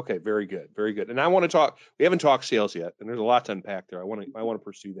CCRs. Okay, very good. Very good. And I want to talk, we haven't talked sales yet, and there's a lot to unpack there. I want to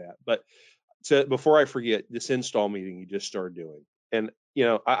pursue that. But before I forget, this install meeting you just started doing, and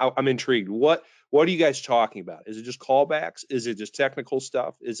I'm intrigued. What are you guys talking about? Is it just callbacks? Is it just technical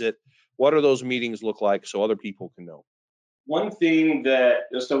stuff? What do those meetings look like so other people can know? One thing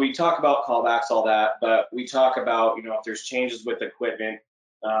so we talk about callbacks, all that, but we talk about, if there's changes with equipment.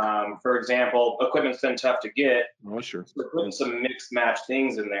 For example, equipment's been tough to get. Oh, sure. So we're putting some mixed match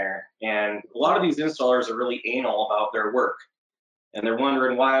things in there. And a lot of these installers are really anal about their work. And they're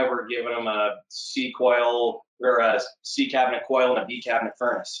wondering why we're giving them a C coil or a C cabinet coil and a B cabinet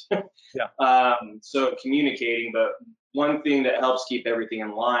furnace. So communicating, but one thing that helps keep everything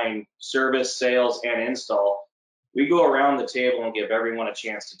in line, service, sales, and install, we go around the table and give everyone a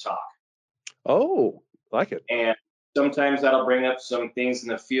chance to talk. Oh, like it. And sometimes that'll bring up some things in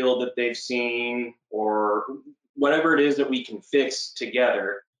the field that they've seen, or whatever it is that we can fix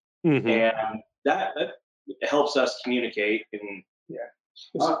together, Mm-hmm. and that helps us communicate. And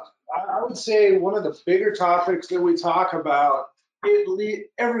I would say one of the bigger topics that we talk about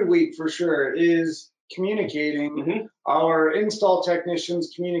every week for sure is communicating. Mhm. Our install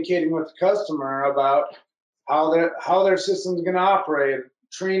technicians communicating with the customer about how their system's going to operate,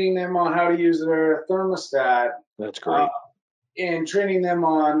 training them on how to use their thermostat. That's great. And training them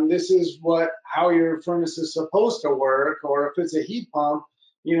on how your furnace is supposed to work, or if it's a heat pump,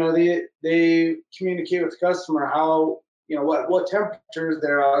 they communicate with the customer how, what temperatures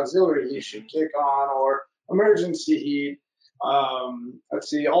their auxiliary heat should kick on, or emergency heat. Let's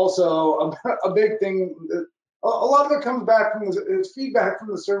see. Also, a big thing. A lot of it comes back from it's feedback from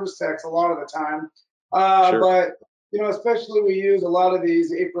the service techs a lot of the time. Sure. But especially we use a lot of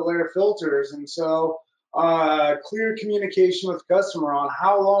these Aprilaire filters, and so clear communication with the customer on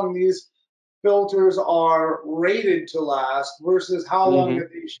how long these filters are rated to last versus how long that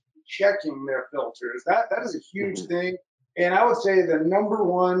they should be checking their filters. That is a huge thing, and I would say the number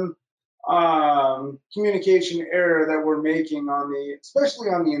one communication error that we're making especially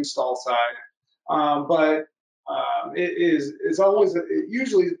on the install side, but it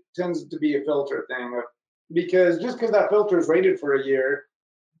usually tends to be a filter thing, because just because that filter is rated for a year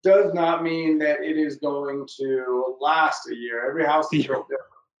does not mean that it is going to last a year. Every house is built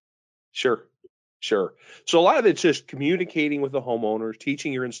different. Sure. So a lot of it's just communicating with the homeowners,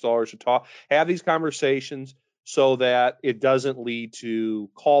 teaching your installers to have these conversations so that it doesn't lead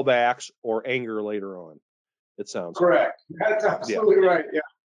to callbacks or anger later on. It sounds correct. That's absolutely right.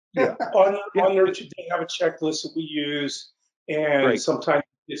 Yeah. On their, they have a checklist that we use, and sometimes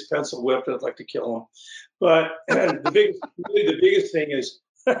it's pencil whipped. I'd like to kill them, but the biggest thing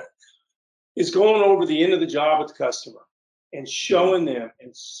is going over the end of the job with the customer and showing them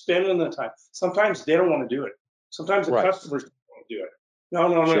and spending the time. Sometimes they don't want to do it. Sometimes the customers don't want to do it.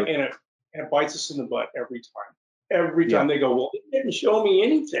 No, Sure. and it bites us in the butt every time. Every time they go, well, it didn't show me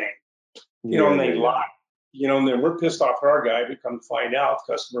anything, and they lie. And then we're pissed off at our guy, but come to find out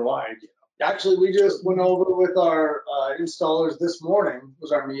the customer lied. Actually, we just went over with our installers this morning,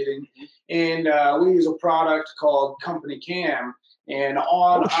 was our meeting, and we use a product called Company Cam. And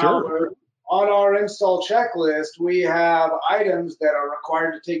on our install checklist, we have items that are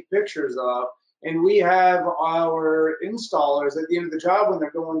required to take pictures of, and we have our installers at the end of the job, when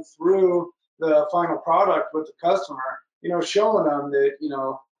they're going through the final product with the customer, showing them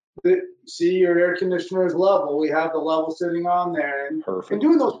that, see, your air conditioner is level. We have the level sitting on there, and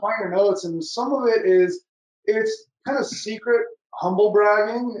doing those finer notes. And some of it's kind of secret, humble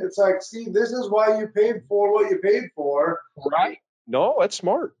bragging. It's like, see, this is why you paid for what you paid for. Right. No, that's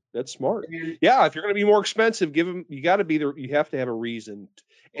smart. That's smart. Yeah, if you're going to be more expensive, you got to be there. You have to have a reason.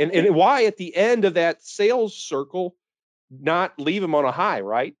 And why at the end of that sales circle, not leave them on a high,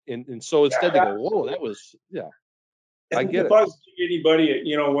 right? And so instead they go, whoa, that was, I get it. If I was anybody,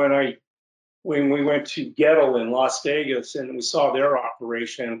 when we went to Gettle in Las Vegas and we saw their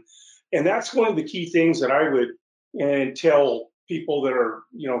operation, and that's one of the key things that I would tell people that are,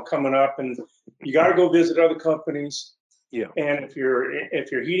 coming up, and you got to go visit other companies. Yeah. And if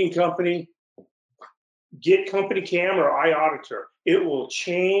you're heating company, get Company Cam or iAuditor. It will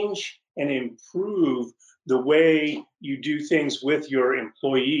change and improve the way you do things with your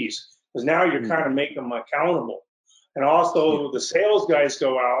employees, because now you're kind of making them accountable. And also the sales guys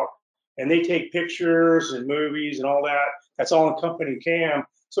go out and they take pictures and movies and all that. That's all in Company Cam.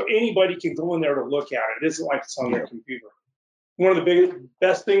 So anybody can go in there to look at it. It isn't like it's on their computer. One of the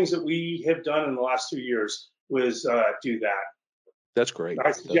best things that we have done in the last 2 years was do that. That's great.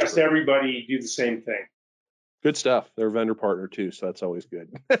 I suggest everybody do the same thing. Good stuff. They're a vendor partner too, so that's always good.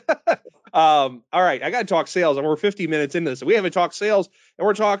 All right, I got to talk sales, and we're 50 minutes into this. We haven't talked sales, and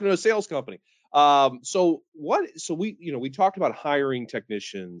we're talking to a sales company. So we talked about hiring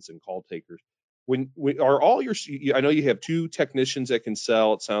technicians and call takers. Are all I know you have 2 technicians that can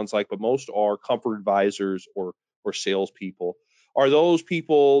sell, it sounds like, but most are comfort advisors or salespeople. Are those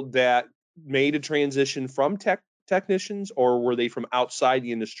people that made a transition from technicians, or were they from outside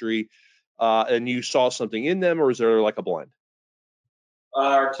the industry, and you saw something in them, or is there like a blend?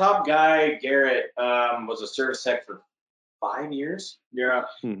 Our top guy, Garrett, was a service tech for 5 years. Yeah.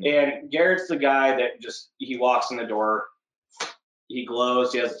 And Garrett's the guy that he walks in the door, he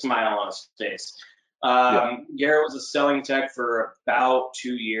glows, he has a smile on his face. Garrett was a selling tech for about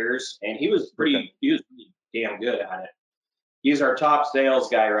 2 years, and he was pretty damn good at it. He's our top sales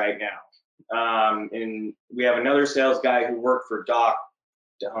guy right now. And we have another sales guy who worked for Doc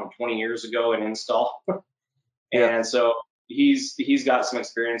 20 years ago in install. And so he's got some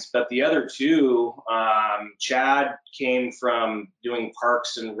experience. But the other two, Chad came from doing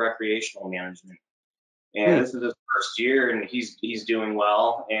parks and recreational management, and this is his first year, and he's doing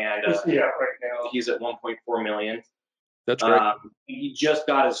well. And right now he's at 1.4 million. That's great. He just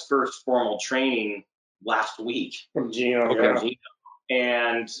got his first formal training last week from Gino. Okay.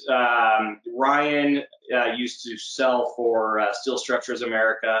 And Ryan used to sell for Steel Structures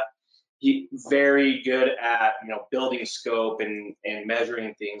America. He very good at building scope and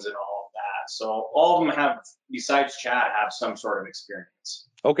measuring things and all of that. So all of them have, besides Chad, have some sort of experience.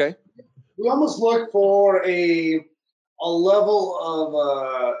 Okay. We almost look for a level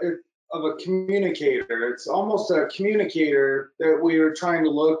of a communicator. It's almost a communicator that we are trying to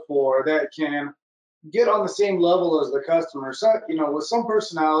look for that can get on the same level as the customer. So, with some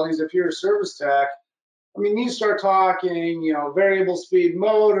personalities, if you're a service tech, I mean, you start talking, variable speed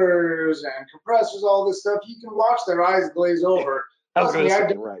motors and compressors, all this stuff, you can watch their eyes glaze over. I was going to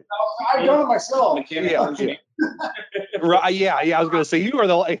say, right. I've done it myself. Right. Yeah. I was going to say, you're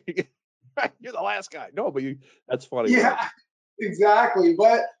the last guy. No, but that's funny. Yeah, right? Exactly.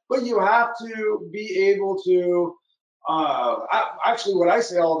 But you have to be able to, actually what I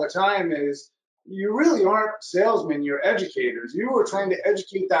say all the time is, you really aren't salesmen, you're educators. You are trying to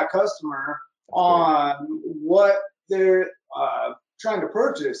educate that customer on what they're trying to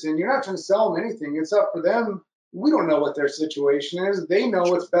purchase, and you're not trying to sell them anything. It's up for them. We don't know what their situation is. They know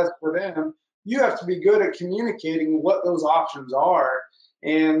what's best for them. You have to be good at communicating what those options are.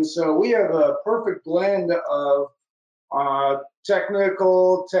 And so we have a perfect blend of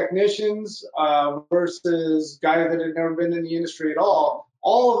technical technicians versus guys that have never been in the industry at all.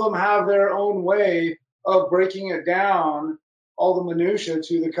 All of them have their own way of breaking it down, all the minutia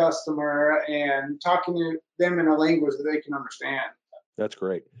to the customer and talking to them in a language that they can understand. That's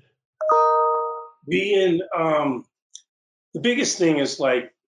great. Being the biggest thing is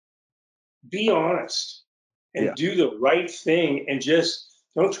be honest and do the right thing, and just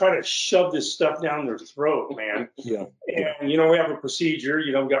don't try to shove this stuff down their throat, man. Yeah. And we have a procedure.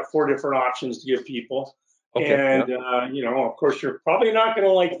 We've got 4 different options to give people. Okay. And of course, you're probably not going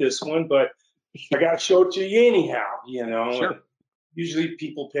to like this one, but I got to show it to you anyhow. Sure. Usually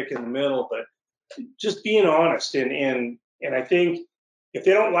people pick in the middle, but just being honest, and I think if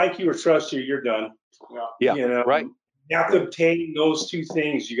they don't like you or trust you, you're done. Yeah. Right. You have to obtain those 2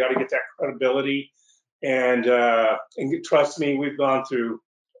 things. You got to get that credibility, and trust me, we've gone through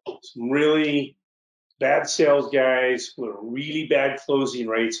some really bad sales guys with really bad closing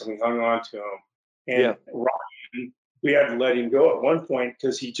rates, and we hung on to them. And Ryan, we had to let him go at one point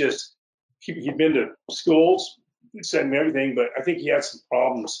because he'd been to schools, sent him everything, but I think he had some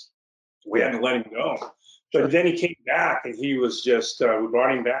problems. We had to let him go. But then he came back, and he was just, we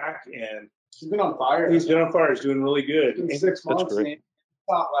brought him back, and he's been on fire. He's doing really good. In 6 months, and he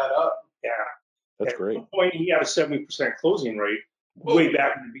not let up. Yeah. That's At great. one point, he had a 70% closing rate way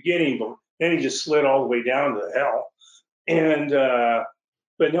back in the beginning, but then he just slid all the way down to hell. And,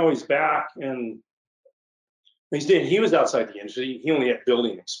 but no, he's back, and he was outside the industry. He only had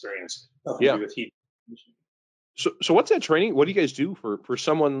building experience. Nothing to do with heat. So what's that training? What do you guys do for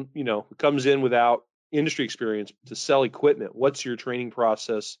someone, who comes in without industry experience to sell equipment? What's your training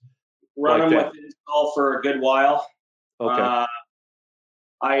process? Run them with install for a good while. Okay.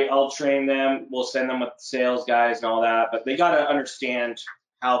 I'll train them. We'll send them with sales guys and all that, but they got to understand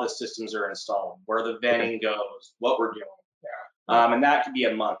how the systems are installed, where the venting goes, what we're doing. And that could be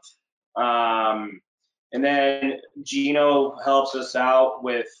a month. And then Gino helps us out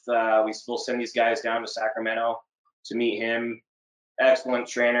with, we'll send these guys down to Sacramento to meet him. Excellent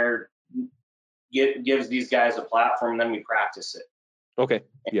trainer, gives these guys a platform, and then we practice it. Okay.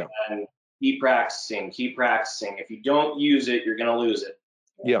 Yeah. And keep practicing. If you don't use it, you're gonna lose it.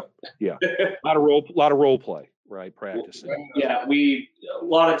 Yeah. A lot of role play, right? Practicing. Yeah, a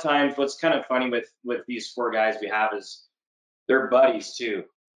lot of times what's kind of funny with these 4 guys we have is they're buddies too.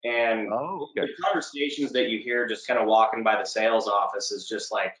 And the conversations that you hear just kind of walking by the sales office is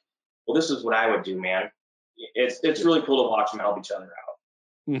just like, well, this is what I would do, man. It's really cool to watch them help each other out.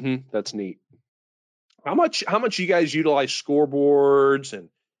 Mm-hmm. That's neat. How much you guys utilize scoreboards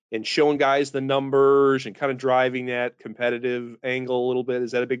and showing guys the numbers and kind of driving that competitive angle a little bit?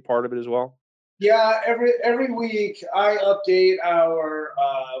 Is that a big part of it as well? Yeah, every week I update our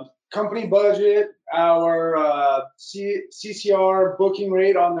company budget, our CCR booking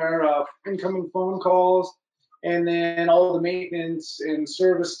rate on their incoming phone calls, and then all the maintenance and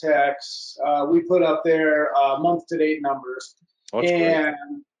service techs. We put up their month-to-date numbers.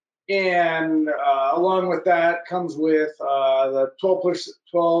 And along with that comes with the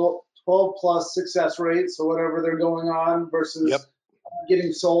 12 12 plus success rates, so whatever they're going on versus Yep.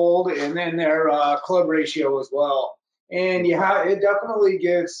 getting sold, and then their club ratio as well. And yeah, it definitely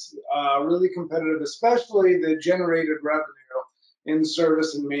gets really competitive, especially the generated revenue in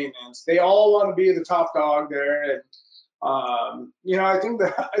service and maintenance. They all want to be the top dog there. And I think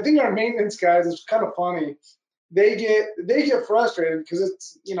our maintenance guys, it's kind of funny. They get frustrated because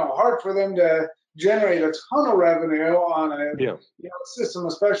it's hard for them to generate a ton of revenue on a system,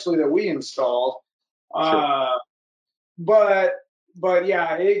 especially that we installed. Sure. But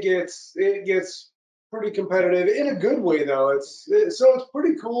yeah, it gets pretty competitive in a good way though. So it's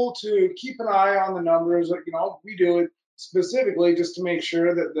pretty cool to keep an eye on the numbers. We do it specifically just to make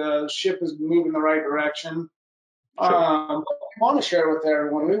sure that the ship is moving the right direction. Sure. We want to share with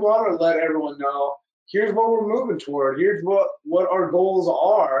everyone. We want to let everyone know, here's what we're moving toward. Here's what our goals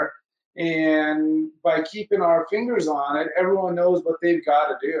are. And by keeping our fingers on it, everyone knows what they've got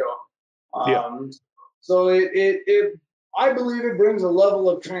to do. So I believe it brings a level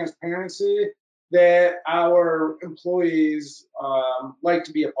of transparency that our employees like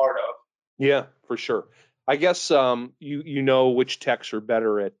to be a part of. Yeah, for sure. I guess you know which techs are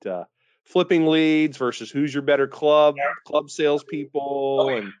better at flipping leads versus who's your better club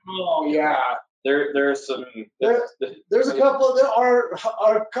salespeople. Oh yeah. There's some there's a couple. There are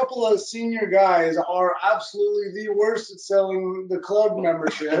a couple of senior guys are absolutely the worst at selling the club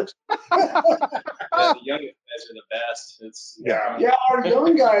memberships. The young guys are the best. It's our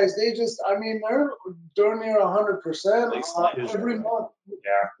young guys, they're darn near 100% every month.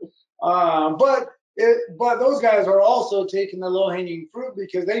 But those guys are also taking the low-hanging fruit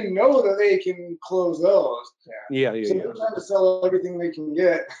because they know that they can close those. So they're trying to sell everything they can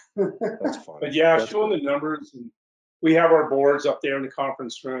get. That's fun. But showing the numbers, and we have our boards up there in the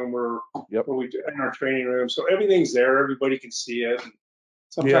conference room where we do in our training room, so everything's there. Everybody can see it. And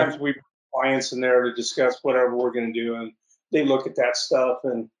sometimes we put clients in there to discuss whatever we're going to do, and they look at that stuff,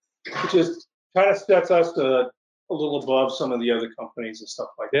 and it just kind of sets us a little above some of the other companies and stuff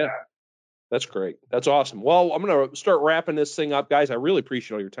like that. That's great. That's awesome. Well, I'm going to start wrapping this thing up, guys. I really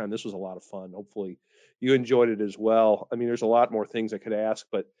appreciate all your time. This was a lot of fun. Hopefully you enjoyed it as well. I mean, there's a lot more things I could ask,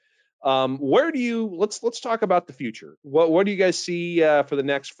 but let's talk about the future. What do you guys see for the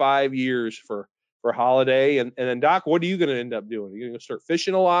next 5 years for Holliday? And then Doc, what are you going to end up doing? Are you going to start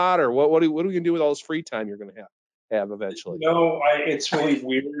fishing a lot, or what are we going to do with all this free time you're going to have eventually? It's really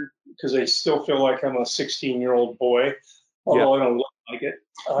weird because I still feel like I'm a 16-year-old boy, although I don't look like it.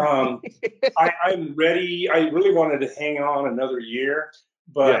 I'm ready. I really wanted to hang on another year,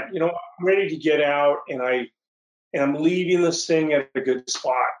 but I'm ready to get out, and I'm leaving this thing at a good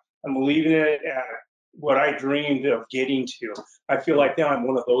spot. I'm leaving it at what I dreamed of getting to. I feel like now I'm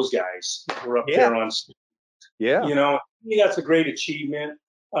one of those guys. We're up there on stage. To me, that's a great achievement.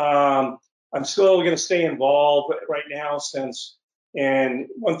 I'm still going to stay involved right now and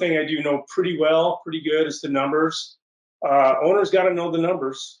one thing I do know pretty good is the numbers. Owners got to know the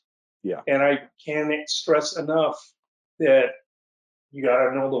numbers. And I can't stress enough that you got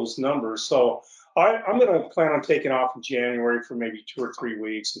to know those numbers. So I'm going to plan on taking off in January for maybe 2 or 3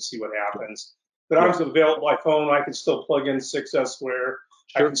 weeks and see what happens. But I'm available by phone. I can still plug in Successware.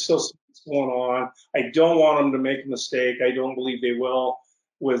 I can still see what's going on. I don't want them to make a mistake. I don't believe they will.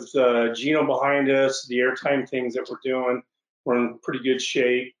 With Gino behind us, the airtime things that we're doing, we're in pretty good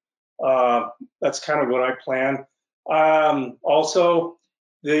shape. That's kind of what I plan. Also,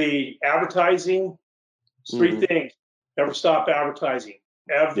 the advertising, 3 things. Never stop advertising.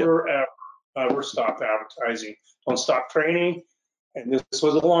 Ever stop advertising. Don't stop training. And this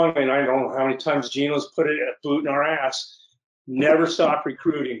was a long one. I don't know how many times Gino's put it a boot in our ass. Never stop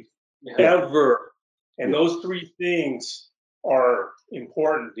recruiting. Ever. And those 3 things are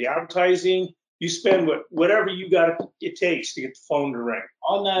important. The advertising, you spend whatever it takes to get the phone to ring.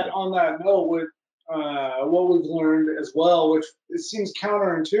 On that note, with what we've learned as well, which it seems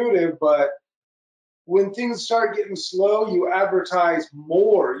counterintuitive, but when things start getting slow, you advertise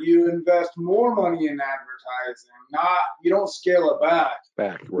more. You invest more money in advertising. You don't scale it back.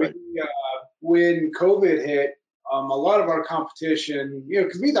 Right. When COVID hit, a lot of our competition,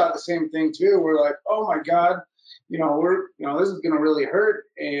 because we thought the same thing too. We're like, oh my God, this is going to really hurt.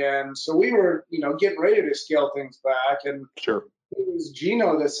 And so we were, getting ready to scale things back. And it was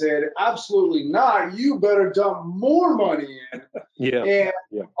Gino that said, absolutely not. You better dump more money in. And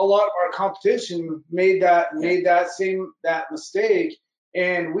a lot of our competition made that mistake,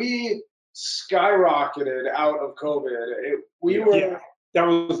 and we skyrocketed out of COVID. We went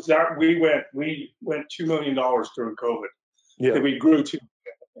 $2 million during COVID. That we grew to,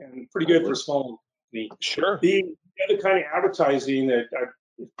 and pretty good for a small company. Sure. The other kind of advertising that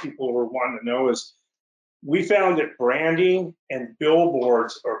if people were wanting to know, is we found that branding and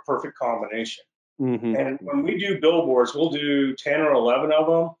billboards are a perfect combination. Mm-hmm. And when we do billboards, we'll do 10 or 11 of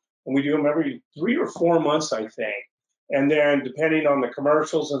them, and we do them every 3 or 4 months, I think. And then depending on the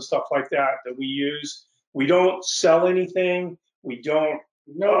commercials and stuff like that we use, we don't sell anything. We don't,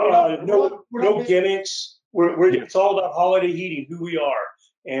 no gimmicks. It's all about Holiday Heating, who we are.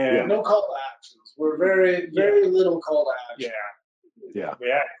 And no call to actions. We're very little call to action. Yeah.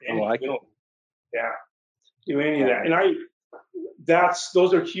 I like it. Do any of that. And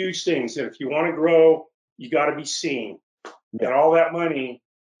those are huge things. And if you want to grow, you got to be seen. Yeah. And all that money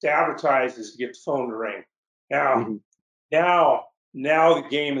to advertise is to get the phone to ring. Now the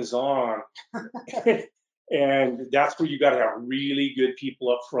game is on. And that's where you got to have really good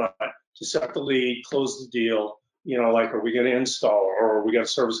people up front to set the lead, close the deal. Like, are we going to install or are we got a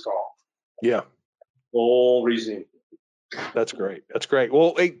service call? Yeah. Whole reason. That's great.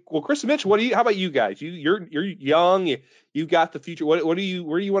 Well, Chris and Mitch, how about you guys? You're young. You've got the future. Where do you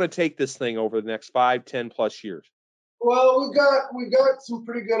want to take this thing over the next 5, 10 plus years? Well, we've got some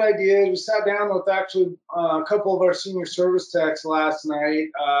pretty good ideas. We sat down with actually a couple of our senior service techs last night.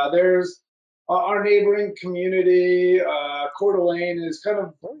 There's our neighboring community, Coeur d'Alene, has kind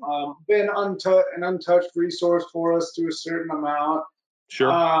of been an untouched resource for us to a certain amount.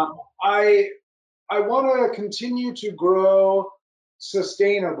 Sure. I want to continue to grow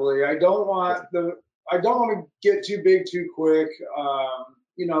sustainably. I don't want to get too big too quick.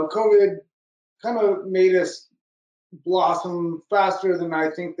 COVID kind of made us blossom faster than I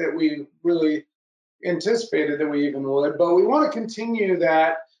think that we really anticipated that we even would. But we want to continue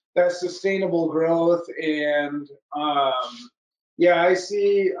that sustainable growth. And I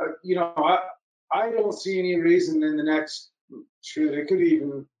see. I don't see any reason in the next. It could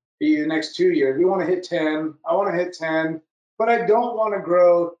even be the next 2 years. We want to hit 10. I want to hit 10, but I don't want to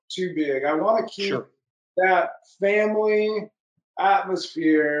grow too big. I want to keep that family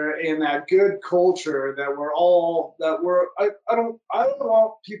atmosphere and that good culture that I don't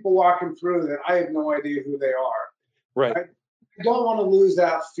want people walking through that I have no idea who they are. Right. I don't want to lose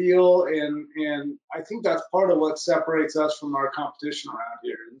that feel, and I think that's part of what separates us from our competition around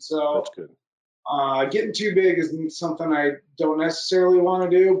here. And so that's good. Getting too big isn't something I don't necessarily want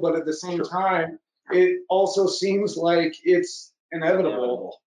to do, but at the same time, it also seems like it's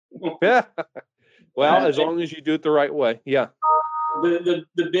inevitable. Yeah. Well, as long as you do it the right way. Yeah.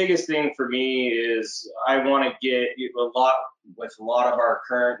 The biggest thing for me is I want to get a lot of our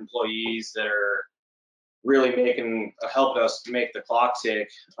current employees that are really helping us make the clock tick.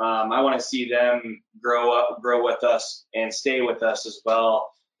 I want to see them grow with us and stay with us as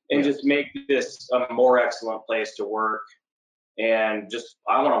well. And just make this a more excellent place to work. And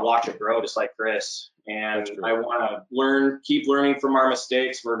I want to watch it grow just like Chris. And I want to keep learning from our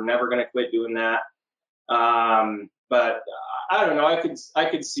mistakes. We're never going to quit doing that. But I don't know. I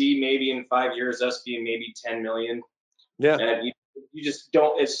could see maybe in 5 years us being maybe 10 million. Yeah. And you just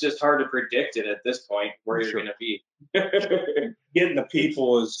don't. It's just hard to predict it at this point where you're going to be. Getting the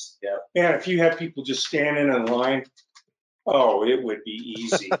people is man. If you had people just standing in line. Oh, it would be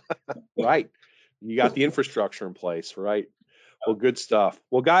easy. Right. You got the infrastructure in place, right? Well, good stuff.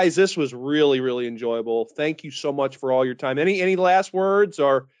 Well, guys, this was really, really enjoyable. Thank you so much for all your time. Any last words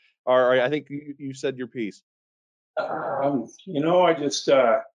or I think you said your piece. I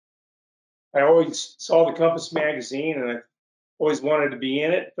always saw the Compass magazine and I always wanted to be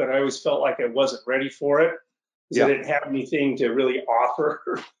in it, but I always felt like I wasn't ready for it because I didn't have anything to really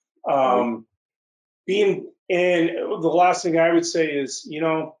offer. And the last thing I would say is,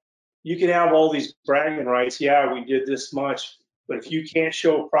 you can have all these bragging rights. Yeah, we did this much, but if you can't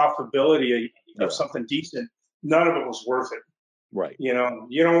show profitability of something decent, none of it was worth it. Right. You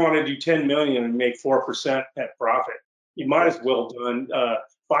don't want to do 10 million and make 4% net profit. You might as well done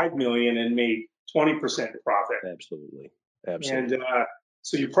 5 million and made 20% profit. Absolutely. And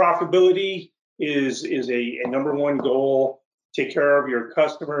so your profitability is a number one goal. Take care of your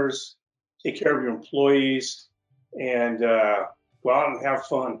customers. Take care of your employees, and go out and have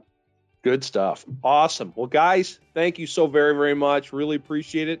fun. Good stuff. Awesome. Well, guys, thank you so very, very much. Really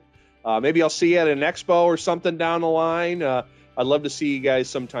appreciate it. Maybe I'll see you at an expo or something down the line. I'd love to see you guys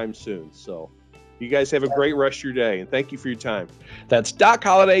sometime soon. So you guys have a great rest of your day, and thank you for your time. That's Doc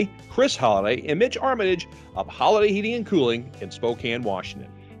Holliday, Chris Holliday, and Mitch Armitage of Holiday Heating and Cooling in Spokane,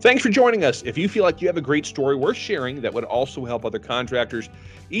 Washington. Thanks for joining us. If you feel like you have a great story worth sharing that would also help other contractors,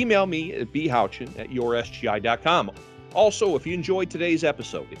 email me at bhouchin@yoursgi.com. Also, if you enjoyed today's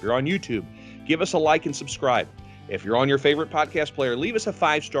episode, if you're on YouTube, give us a like and subscribe. If you're on your favorite podcast player, leave us a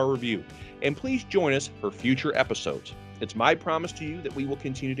 5-star review. And please join us for future episodes. It's my promise to you that we will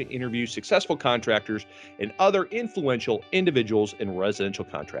continue to interview successful contractors and other influential individuals in residential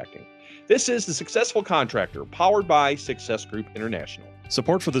contracting. This is The Successful Contractor, powered by Success Group International.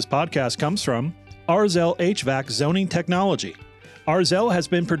 Support for this podcast comes from RZL HVAC Zoning Technology. RZL has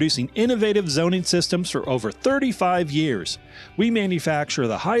been producing innovative zoning systems for over 35 years. We manufacture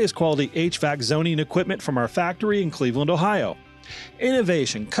the highest quality HVAC zoning equipment from our factory in Cleveland, Ohio.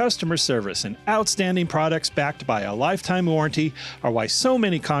 Innovation, customer service, and outstanding products backed by a lifetime warranty are why so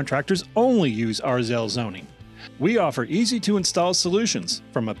many contractors only use RZL zoning. We offer easy-to-install solutions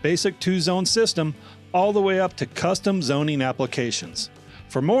from a basic 2-zone system all the way up to custom zoning applications.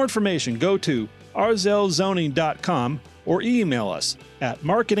 For more information, go to rzlzoning.com or email us at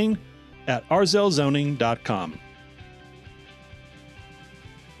marketing@rzlzoning.com.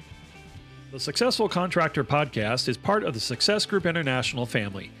 The Successful Contractor Podcast is part of the Success Group International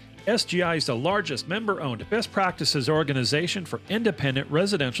family. SGI is the largest member-owned best practices organization for independent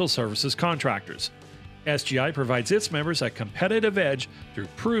residential services contractors. SGI provides its members a competitive edge through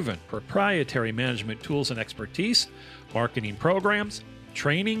proven proprietary management tools and expertise, marketing programs,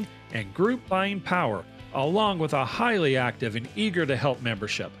 training, and group buying power, along with a highly active and eager to help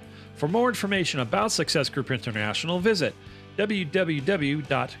membership. For more information about Success Group International, visit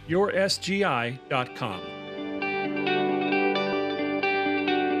www.yoursgi.com.